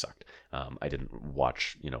 they've always sucked. I didn't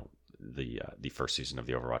watch, the first season of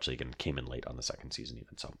the Overwatch League and came in late on the second season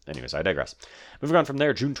even. So anyways, I digress. Moving on from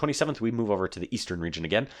there, June 27th, we move over to the Eastern region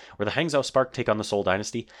again, where the Hangzhou Spark take on the Seoul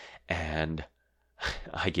Dynasty, and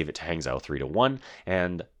I gave it to Hangzhou 3-1,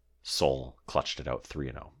 and Seoul clutched it out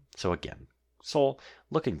 3-0. So again, Seoul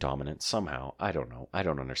looking dominant somehow. I don't know. I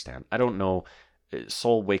don't understand. I don't know.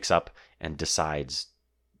 Seoul wakes up and decides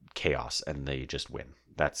chaos, and they just win.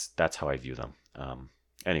 That's how I view them.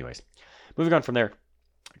 Anyways, moving on from there,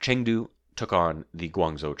 Chengdu took on the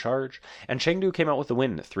Guangzhou Charge, and Chengdu came out with a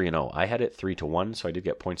win, 3-0. I had it 3-1, so I did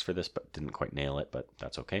get points for this, but didn't quite nail it, but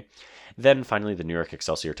that's okay. Then finally, the New York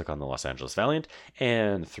Excelsior took on the Los Angeles Valiant,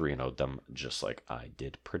 and 3-0'd them, just like I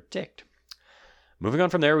did predict. Moving on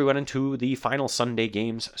from there, we went into the final Sunday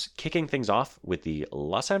games, kicking things off with the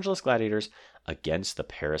Los Angeles Gladiators against the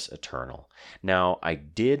Paris Eternal. Now, I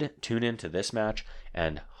did tune into this match,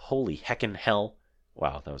 and holy heckin' hell,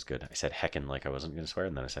 wow, that was good. I said heckin' like I wasn't going to swear,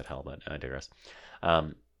 and then I said hell, but I digress.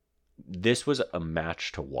 This was a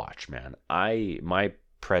match to watch, man. My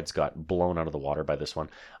Preds got blown out of the water by this one.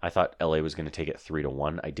 I thought LA was going to take it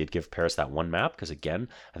 3-1. I did give Paris that 1 map, because again,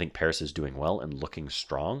 I think Paris is doing well and looking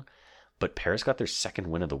strong. But Paris got their second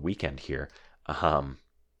win of the weekend here,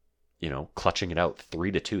 clutching it out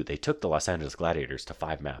 3-2. They took the Los Angeles Gladiators to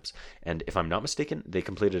 5 maps. And if I'm not mistaken, they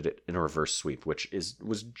completed it in a reverse sweep, which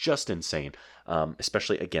was just insane,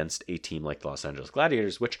 especially against a team like the Los Angeles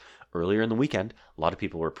Gladiators, which earlier in the weekend, a lot of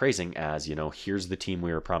people were praising as, here's the team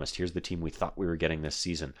we were promised. Here's the team we thought we were getting this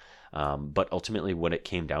season. But ultimately, what it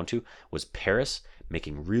came down to was Paris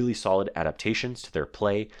making really solid adaptations to their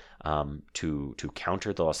play to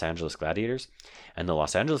counter the Los Angeles Gladiators. And the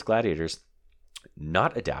Los Angeles Gladiators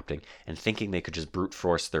not adapting and thinking they could just brute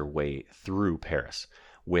force their way through Paris,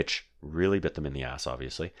 which really bit them in the ass,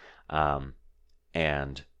 obviously.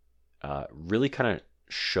 And really kind of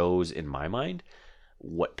shows, in my mind,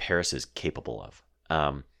 what Paris is capable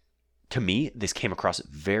of. To me, this came across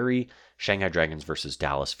very Shanghai Dragons versus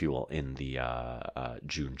Dallas Fuel in the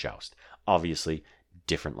June Joust. Obviously,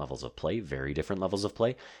 different levels of play, very different levels of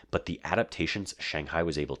play, but the adaptations Shanghai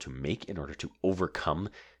was able to make in order to overcome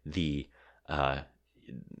the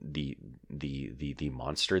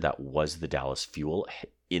monster that was the Dallas Fuel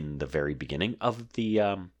in the very beginning of the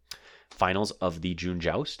finals of the June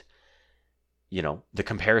Joust. The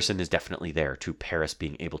comparison is definitely there to Paris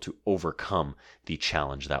being able to overcome the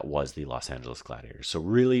challenge that was the Los Angeles Gladiators. So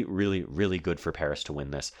really, really, really good for Paris to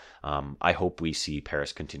win this. I hope we see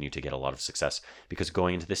Paris continue to get a lot of success, because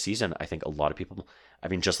going into this season, I think a lot of people,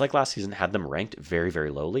 just like last season, had them ranked very,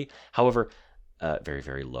 very lowly. However, very,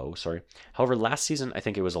 very low, sorry. However, last season, I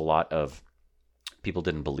think it was a lot of people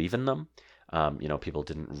didn't believe in them. People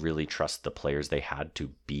didn't really trust the players they had to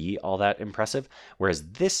be all that impressive.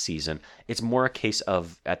 Whereas this season, it's more a case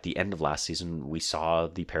of, at the end of last season, we saw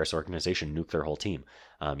the Paris organization nuke their whole team.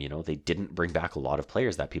 They didn't bring back a lot of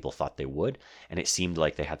players that people thought they would, and it seemed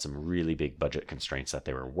like they had some really big budget constraints that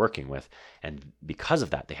they were working with, and because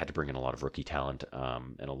of that, they had to bring in a lot of rookie talent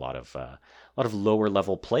and a lot of lower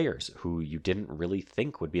level players who you didn't really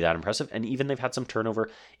think would be that impressive. And even they've had some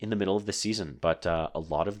turnover in the middle of the season, but a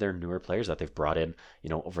lot of their newer players that they've brought in,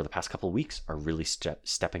 over the past couple of weeks are really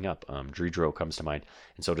stepping up. Dridro comes to mind,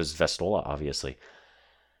 and so does Vestola, obviously.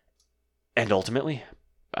 And ultimately,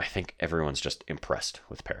 I think everyone's just impressed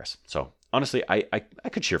with Paris. So honestly, I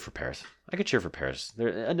could cheer for Paris. I could cheer for Paris. They're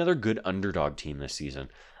another good underdog team this season,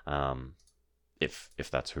 if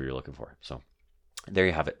that's who you're looking for. So there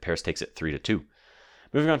you have it. Paris takes it 3-2.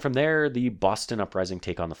 Moving on from there, the Boston Uprising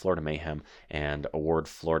take on the Florida Mayhem and award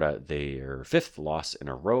Florida their 5th loss in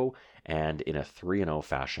a row, and in a 3-0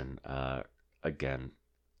 fashion. Again,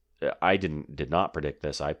 I did not predict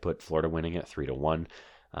this. I put Florida winning at 3-1.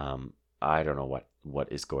 I don't know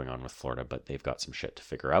what is going on with Florida, but they've got some shit to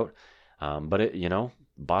figure out. But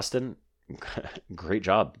Boston, great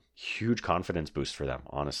job. Huge confidence boost for them,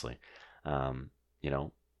 honestly. But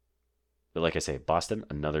like I say, Boston,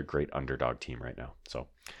 another great underdog team right now. So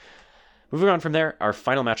moving on from there, our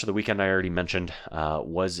final match of the weekend I already mentioned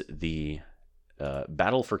was the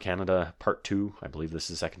Battle for Canada Part 2. I believe this is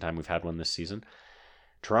the second time we've had one this season.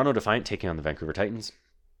 Toronto Defiant taking on the Vancouver Titans.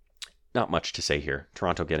 Not much to say here.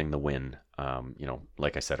 Toronto getting the win.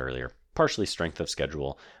 Like I said earlier, partially strength of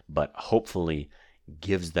schedule, but hopefully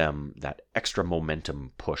gives them that extra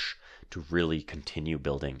momentum push to really continue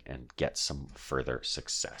building and get some further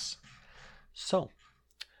success. So,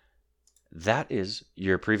 that is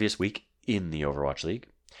your previous week in the Overwatch League.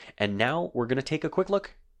 And now we're going to take a quick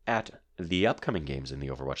look at the upcoming games in the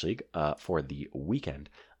Overwatch League for the weekend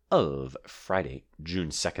of Friday, June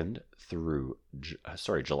 2nd through,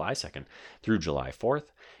 July 2nd through July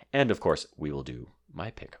 4th. And of course, we will do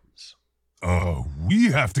my pick'ems.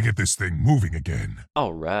 We have to get this thing moving again.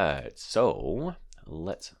 All right, so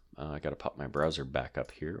let's, I got to pop my browser back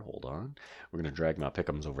up here. Hold on. We're going to drag my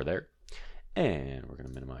pick'ems over there. And we're going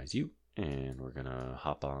to minimize you. And we're going to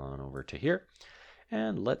hop on over to here.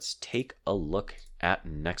 And let's take a look at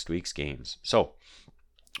next week's games. So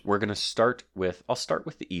we're going to I'll start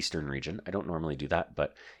with the Eastern region. I don't normally do that,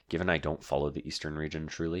 but given I don't follow the Eastern region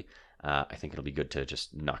truly, I think it'll be good to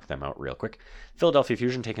just knock them out real quick. Philadelphia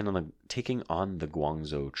Fusion taking on the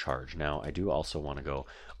Guangzhou Charge. Now, I do also want to go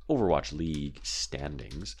Overwatch League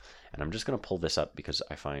standings, and I'm just going to pull this up because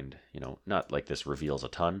I find, not like this reveals a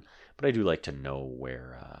ton, but I do like to know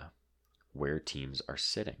where teams are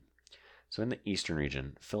sitting. So in the Eastern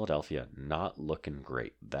region, Philadelphia not looking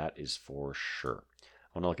great. That is for sure.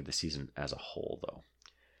 I want to look at the season as a whole, though.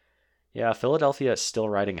 Yeah, Philadelphia is still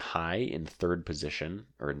riding high in third position,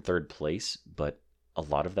 or in third place, but a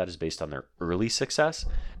lot of that is based on their early success,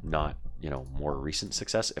 not, more recent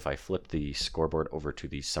success. If I flip the scoreboard over to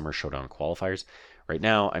the Summer Showdown qualifiers, right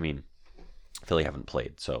now, Philly haven't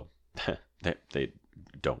played, so they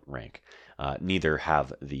don't rank. Neither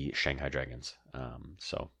have the Shanghai Dragons,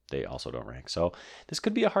 so they also don't rank. So this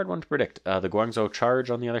could be a hard one to predict. The Guangzhou Charge,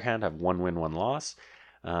 on the other hand, have 1 win, 1 loss.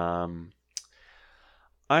 I'm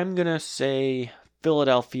going to say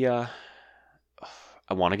Philadelphia.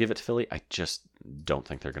 I want to give it to Philly. I just don't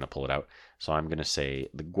think they're going to pull it out. So I'm going to say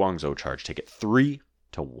the Guangzhou Charge take it 3-1.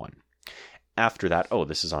 After that,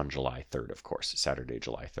 this is on July 3rd, of course, Saturday,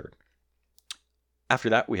 July 3rd. After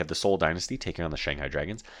that, we have the Seoul Dynasty taking on the Shanghai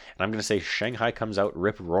Dragons. And I'm going to say Shanghai comes out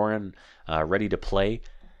rip-roaring, ready to play.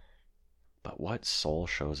 But what Seoul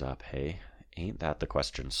shows up, hey? Ain't that the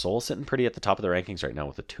question? Seoul sitting pretty at the top of the rankings right now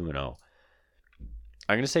with a 2-0.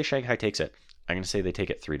 I'm going to say Shanghai takes it. I'm going to say they take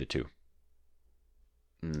it 3-2.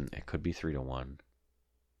 It could be 3-1.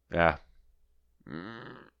 Yeah.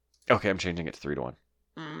 Okay, I'm changing it to 3-1.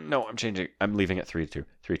 No, I'm leaving it 3-2.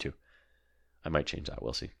 3-2. I might change that.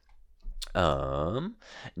 We'll see.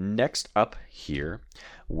 Next up here,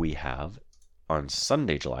 we have on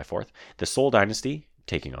Sunday, July 4th, the Seoul Dynasty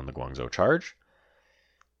taking on the Guangzhou Charge.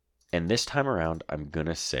 And this time around, I'm going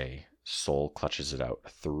to say Seoul clutches it out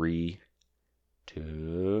 3-2.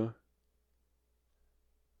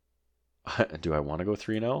 Do I want to go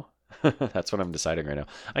 3-0? That's what I'm deciding right now.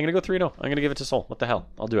 I'm going to go 3-0. I'm going to give it to Seoul. What the hell?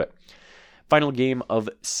 I'll do it. Final game of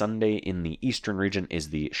Sunday in the Eastern region is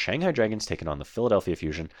the Shanghai Dragons taking on the Philadelphia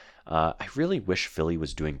Fusion. I really wish Philly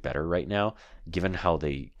was doing better right now, given how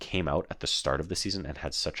they came out at the start of the season and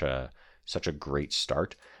had such a great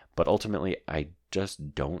start. But ultimately, I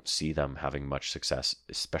just don't see them having much success,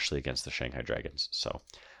 especially against the Shanghai Dragons. So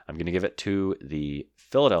I'm going to give it to the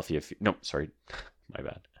Philadelphia... my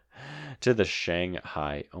bad. To the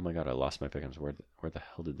Shanghai... Oh my god, I lost my pickings. Where the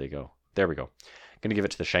hell did they go? There we go. Going to give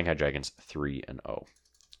it to the Shanghai Dragons 3-0.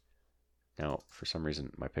 Now, for some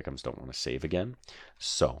reason, my pick'ems don't want to save again.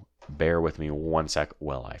 So, bear with me one sec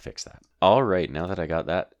while I fix that. All right, now that I got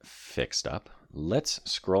that fixed up, let's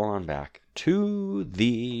scroll on back to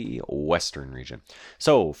the Western region.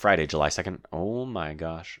 So, Friday, July 2nd. Oh my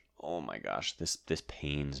gosh, this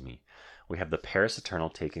pains me. We have the Paris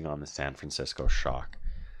Eternal taking on the San Francisco Shock.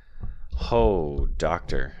 Oh,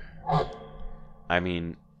 doctor.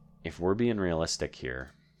 If we're being realistic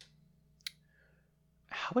here,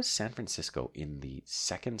 how is San Francisco in the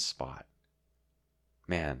second spot?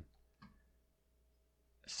 Man,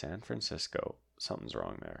 San Francisco, something's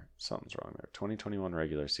wrong there. 2021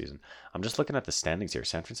 regular season. I'm just looking at the standings here.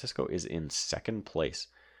 San Francisco is in second place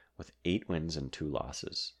with 8 wins and 2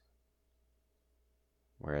 losses.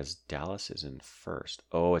 Whereas Dallas is in first.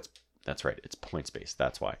 Oh, that's right. It's points based.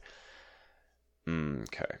 That's why.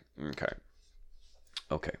 Okay.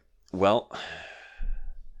 Well,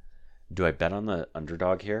 do I bet on the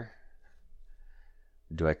underdog here?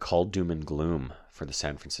 Do I call doom and gloom for the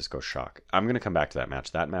San Francisco Shock? I'm going to come back to that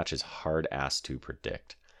match. That match is hard ass to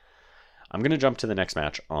predict. I'm going to jump to the next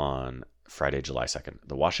match on Friday, July 2nd.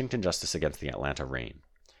 The Washington Justice against the Atlanta Reign.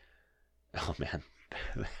 Oh, man.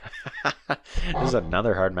 This is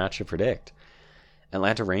another hard match to predict.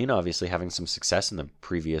 Atlanta Reign obviously having some success in the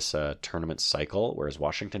previous tournament cycle, whereas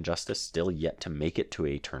Washington Justice still yet to make it to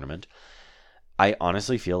a tournament. I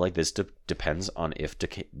honestly feel like this depends on if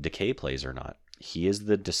Decay plays or not. He is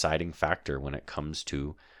the deciding factor when it comes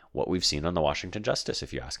to what we've seen on the Washington Justice,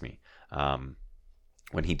 if you ask me.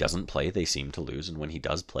 When he doesn't play, they seem to lose, and when he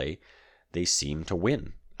does play, they seem to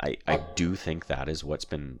win. I do think that is what's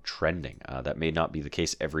been trending. That may not be the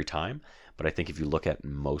case every time, but I think if you look at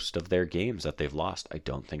most of their games that they've lost, I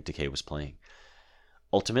don't think Decay was playing.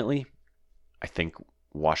 Ultimately, I think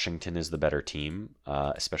Washington is the better team,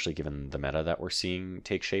 especially given the meta that we're seeing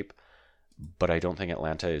take shape. But I don't think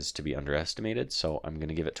Atlanta is to be underestimated, so I'm going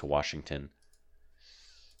to give it to Washington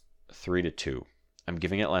 3-2. I'm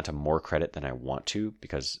giving Atlanta more credit than I want to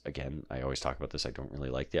because, again, I always talk about this. I don't really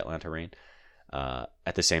like the Atlanta Reign.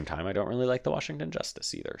 At the same time, I don't really like the Washington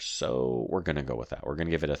Justice either. So we're going to go with that. We're going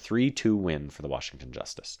to give it a 3-2 win for the Washington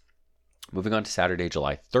Justice. Moving on to Saturday,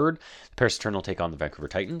 July 3rd, the Paris Eternal take on the Vancouver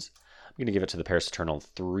Titans. I'm going to give it to the Paris Eternal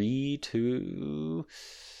 3-2.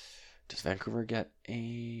 Does Vancouver get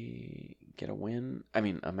a win? I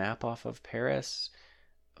mean, a map off of Paris?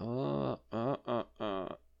 I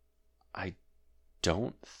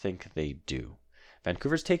don't think they do.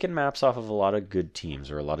 Vancouver's taken maps off of a lot of good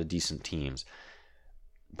teams or a lot of decent teams.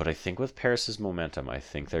 But I think with Paris's momentum, I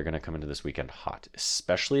think they're going to come into this weekend hot,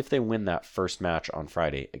 especially if they win that first match on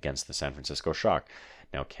Friday against the San Francisco Shock.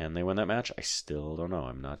 Now, can they win that match? I still don't know.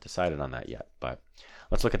 I'm not decided on that yet. But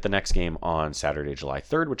let's look at the next game on Saturday, July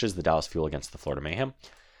 3rd, which is the Dallas Fuel against the Florida Mayhem.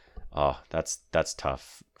 Oh, that's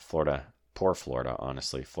tough. Poor Florida,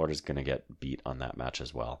 honestly. Florida's going to get beat on that match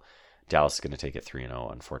as well. Dallas is going to take it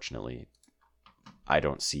 3-0, unfortunately. I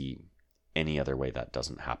don't see any other way that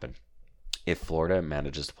doesn't happen. If Florida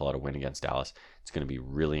manages to pull out a win against Dallas, it's going to be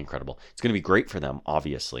really incredible. It's going to be great for them,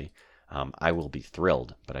 obviously. I will be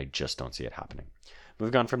thrilled, but I just don't see it happening.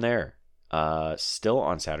 Moving on from there, still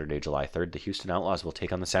on Saturday, July 3rd, the Houston Outlaws will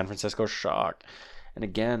take on the San Francisco Shock. And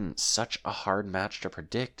again, such a hard match to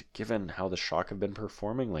predict, given how the Shock have been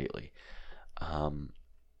performing lately.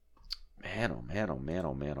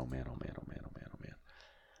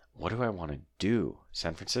 What do I want to do?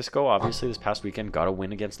 San Francisco, obviously, this past weekend got a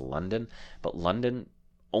win against London, but London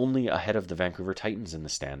only ahead of the Vancouver Titans in the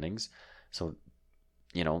standings. So,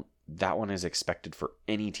 that one is expected for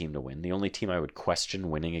any team to win. The only team I would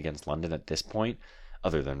question winning against London at this point,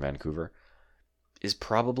 other than Vancouver, is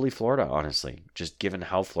probably Florida, honestly, just given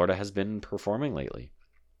how Florida has been performing lately.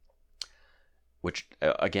 Which,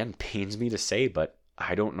 again, pains me to say, but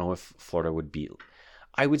I don't know if Florida would beat.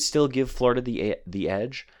 I would still give Florida the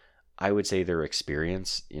edge. I would say their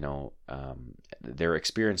experience, their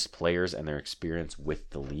experienced players and their experience with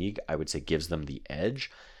the league, I would say gives them the edge.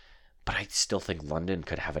 But I still think London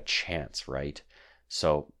could have a chance, right?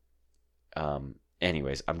 So,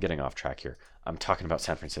 anyways, I'm getting off track here. I'm talking about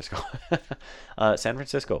San Francisco. San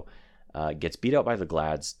Francisco gets beat out by the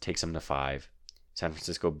Glads, takes them to 5. San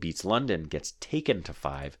Francisco beats London, gets taken to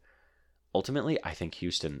 5. Ultimately, I think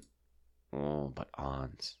Houston... Oh, but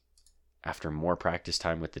Ons. After more practice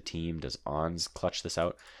time with the team, does Ons clutch this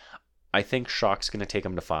out? I think Shock's going to take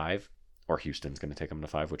them to 5, or Houston's going to take them to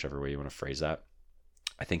 5, whichever way you want to phrase that.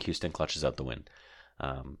 I think Houston clutches out the win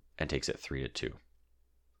and takes it 3-2.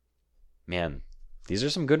 Man, these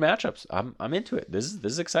are some good matchups. I'm into it. This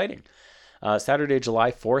is exciting. Saturday,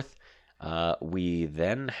 July 4th, we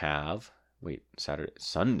then have...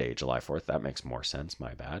 Sunday, July 4th. That makes more sense.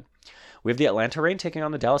 My bad. We have the Atlanta Reign taking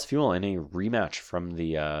on the Dallas Fuel in a rematch from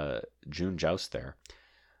the June Joust there.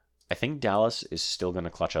 I think Dallas is still going to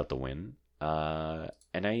clutch out the win. And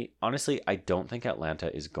I don't think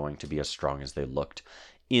Atlanta is going to be as strong as they looked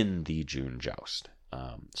in the June Joust.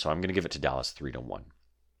 So I'm going to give it to Dallas 3-1.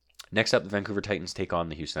 Next up, the Vancouver Titans take on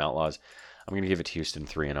the Houston Outlaws. I'm going to give it to Houston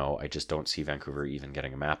 3-0. I just don't see Vancouver even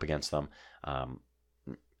getting a map against them.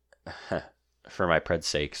 For my Pred's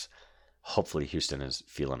sakes, hopefully Houston is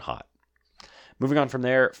feeling hot. Moving on from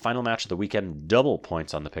there, final match of the weekend, double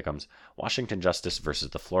points on the pick'ems. Washington Justice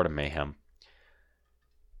versus the Florida Mayhem.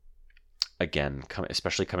 Again,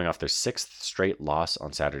 especially coming off their 6th straight loss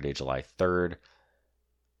on Saturday, July 3rd.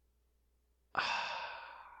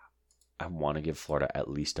 I want to give Florida at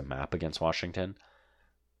least a map against Washington.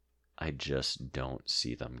 I just don't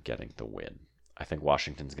see them getting the win. I think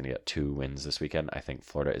Washington's going to get 2 wins this weekend. I think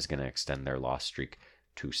Florida is going to extend their loss streak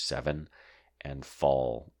to 7 and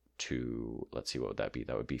fall to, let's see, what would that be?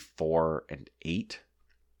 That would be 4-8.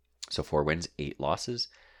 So 4 wins, 8 losses.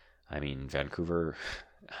 I mean, Vancouver,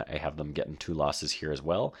 I have them getting 2 losses here as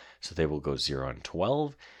well. So they will go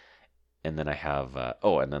 0-12. And then I have,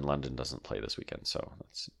 and then London doesn't play this weekend. So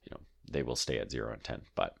that's, they will stay at 0-10.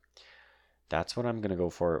 But that's what I'm going to go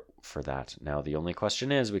for that. Now, the only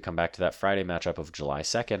question is, we come back to that Friday matchup of July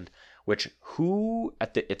 2nd, which who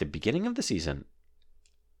at the beginning of the season,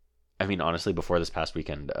 I mean, honestly, before this past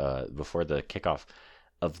weekend, before the kickoff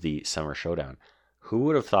of the Summer Showdown, who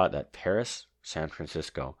would have thought that Paris, San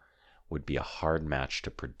Francisco would be a hard match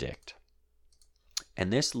to predict?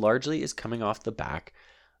 And this largely is coming off the back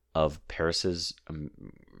of Paris's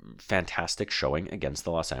fantastic showing against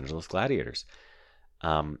the Los Angeles Gladiators.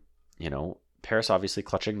 Paris obviously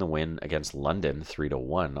clutching the win against London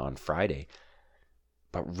 3-1 on Friday.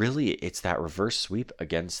 But really, it's that reverse sweep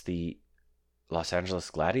against the Los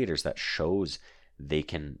Angeles Gladiators that shows they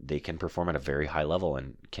can perform at a very high level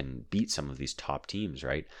and can beat some of these top teams,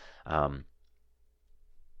 right?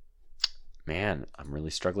 Man, I'm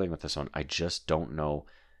really struggling with this one. I just don't know.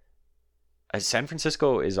 San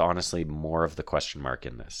Francisco is honestly more of the question mark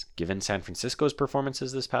in this. Given San Francisco's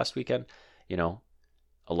performances this past weekend,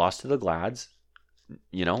 a loss to the Glads,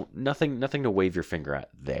 nothing to wave your finger at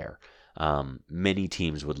there. Many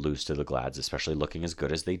teams would lose to the Glads, especially looking as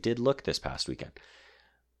good as they did look this past weekend.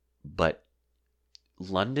 But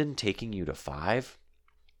London taking you to 5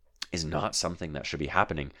 is not something that should be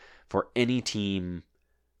happening for any team,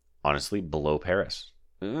 honestly, below Paris.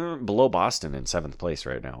 Below Boston in 7th place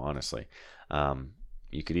right now, honestly.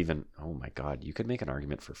 You could even, oh my God, you could make an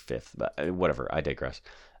argument for 5th, but whatever, I digress.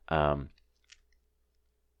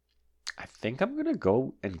 I think I'm going to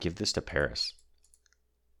go and give this to Paris.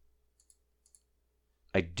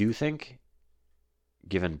 I do think,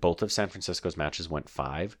 given both of San Francisco's matches went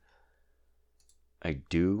 5, I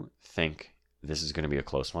do think this is going to be a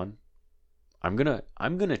close one. I'm gonna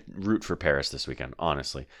root for Paris this weekend,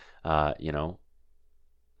 honestly. My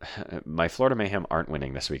Florida Mayhem aren't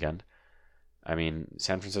winning this weekend. I mean,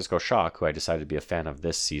 San Francisco Shock, who I decided to be a fan of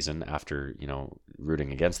this season after,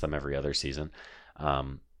 rooting against them every other season,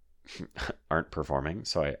 aren't performing,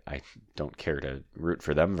 so I don't care to root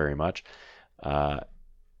for them very much.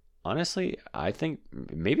 Honestly, I think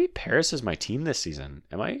maybe Paris is my team this season.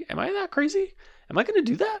 Am I that crazy? Am I going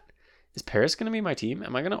to do that? Is Paris going to be my team?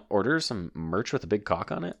 Am I going to order some merch with a big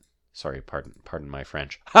cock on it? Sorry, pardon my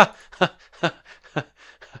French. Ha!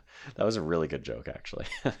 That was a really good joke, actually.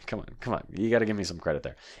 Come on. You got to give me some credit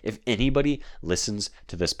there. If anybody listens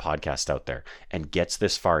to this podcast out there and gets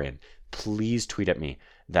this far in, please tweet at me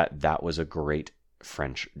that was a great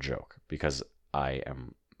French joke, because I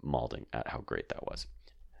am mauling at how great that was.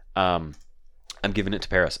 I'm giving it to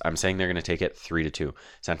Paris. I'm saying they're going to take it 3-2.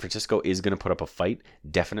 San Francisco is going to put up a fight,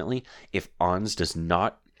 definitely. If Ons does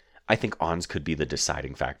not, I think Ons could be the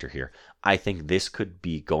deciding factor here. I think this could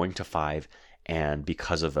be going to 5, and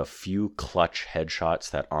because of a few clutch headshots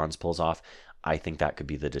that Ons pulls off, I think that could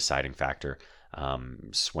be the deciding factor,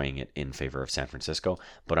 swaying it in favor of San Francisco.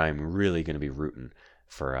 But I'm really going to be rooting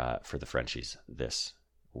for the Frenchies this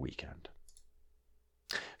weekend.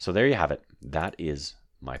 So there you have it. That is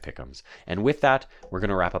my pick'ems. And with that, we're going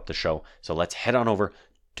to wrap up the show. So let's head on over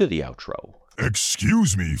to the outro.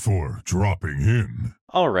 Excuse me for dropping in.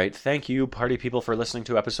 All right. Thank you, party people, for listening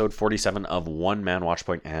to episode 47 of One Man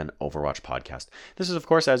Watchpoint and Overwatch Podcast. This is, of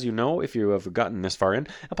course, as you know, if you have gotten this far in,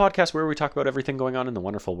 a podcast where we talk about everything going on in the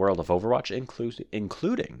wonderful world of Overwatch,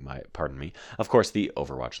 including, of course, the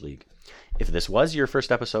Overwatch League. If this was your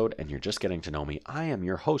first episode and you're just getting to know me, I am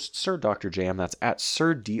your host, Sir Dr. JM. That's at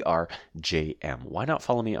Sir DRJM. Why not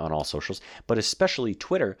follow me on all socials, but especially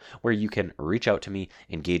Twitter, where you can reach out to me,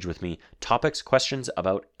 engage with me, topics, questions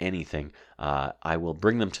about anything. I will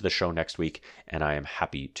bring them to the show next week, and I am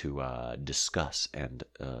happy to discuss and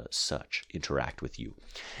interact with you.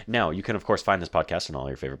 Now, you can, of course, find this podcast on all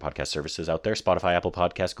your favorite podcast services out there: Spotify, Apple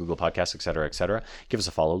Podcasts, Google Podcasts, etc., etc. Give us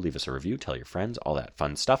a follow, leave us a review, tell your friends, all that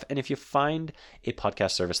fun stuff. And if you find a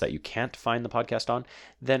podcast service that you can't find the podcast on,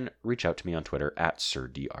 then reach out to me on Twitter at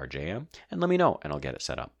SirDRJM and let me know, and I'll get it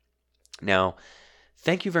set up. Now,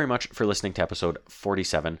 thank you very much for listening to episode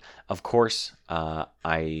 47. Of course,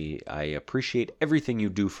 I appreciate everything you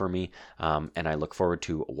do for me, and I look forward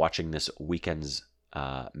to watching this weekend's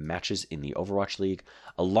matches in the Overwatch League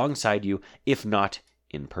alongside you, if not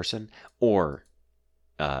in person or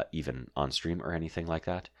even on stream or anything like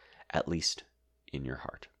that, at least in your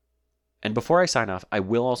heart. And before I sign off, I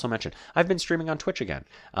will also mention I've been streaming on Twitch again.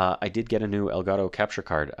 I did get a new Elgato capture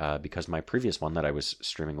card because my previous one that I was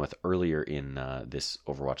streaming with earlier in this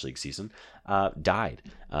Overwatch League season died.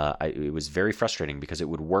 It was very frustrating because it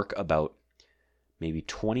would work about maybe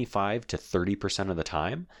 25 to 30% of the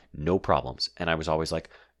time, no problems. And I was always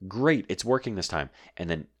like, great, it's working this time. And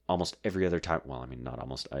then almost every other time, well, I mean, not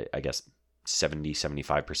almost, I guess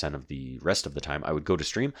 75% of the rest of the time, I would go to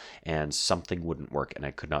stream and something wouldn't work and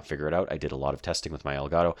I could not figure it out. I did a lot of testing with my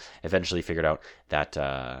Elgato, eventually figured out that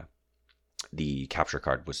the capture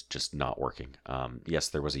card was just not working. Yes,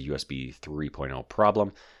 there was a USB 3.0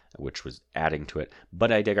 problem, which was adding to it,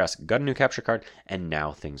 but I digress. Got a new capture card, and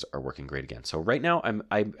now things are working great again. So right now,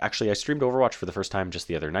 I streamed Overwatch for the first time just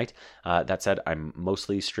the other night. That said, I'm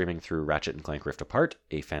mostly streaming through Ratchet and Clank Rift Apart,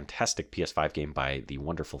 a fantastic PS5 game by the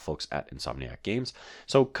wonderful folks at Insomniac Games.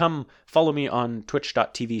 So come follow me on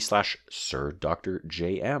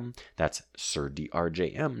twitch.tv/SirDrJM. That's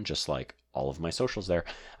SirDrJM, just like all of my socials there,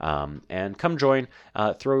 and come join,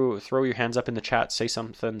 throw your hands up in the chat, say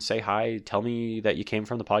something, say hi, tell me that you came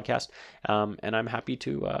from the podcast, and I'm happy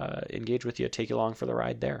to engage with you, take you along for the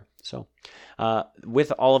ride there. So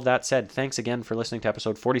with all of that said, thanks again for listening to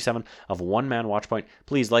episode 47 of One Man Watchpoint.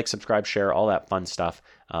 Please like, subscribe, share, all that fun stuff,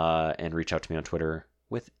 and reach out to me on Twitter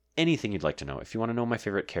with anything you'd like to know. If you want to know my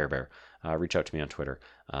favorite Care Bear, reach out to me on Twitter.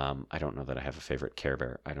 I don't know that I have a favorite Care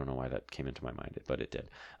Bear. I don't know why that came into my mind, but it did.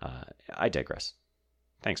 I digress.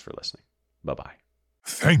 Thanks for listening. Bye-bye.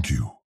 Thank you.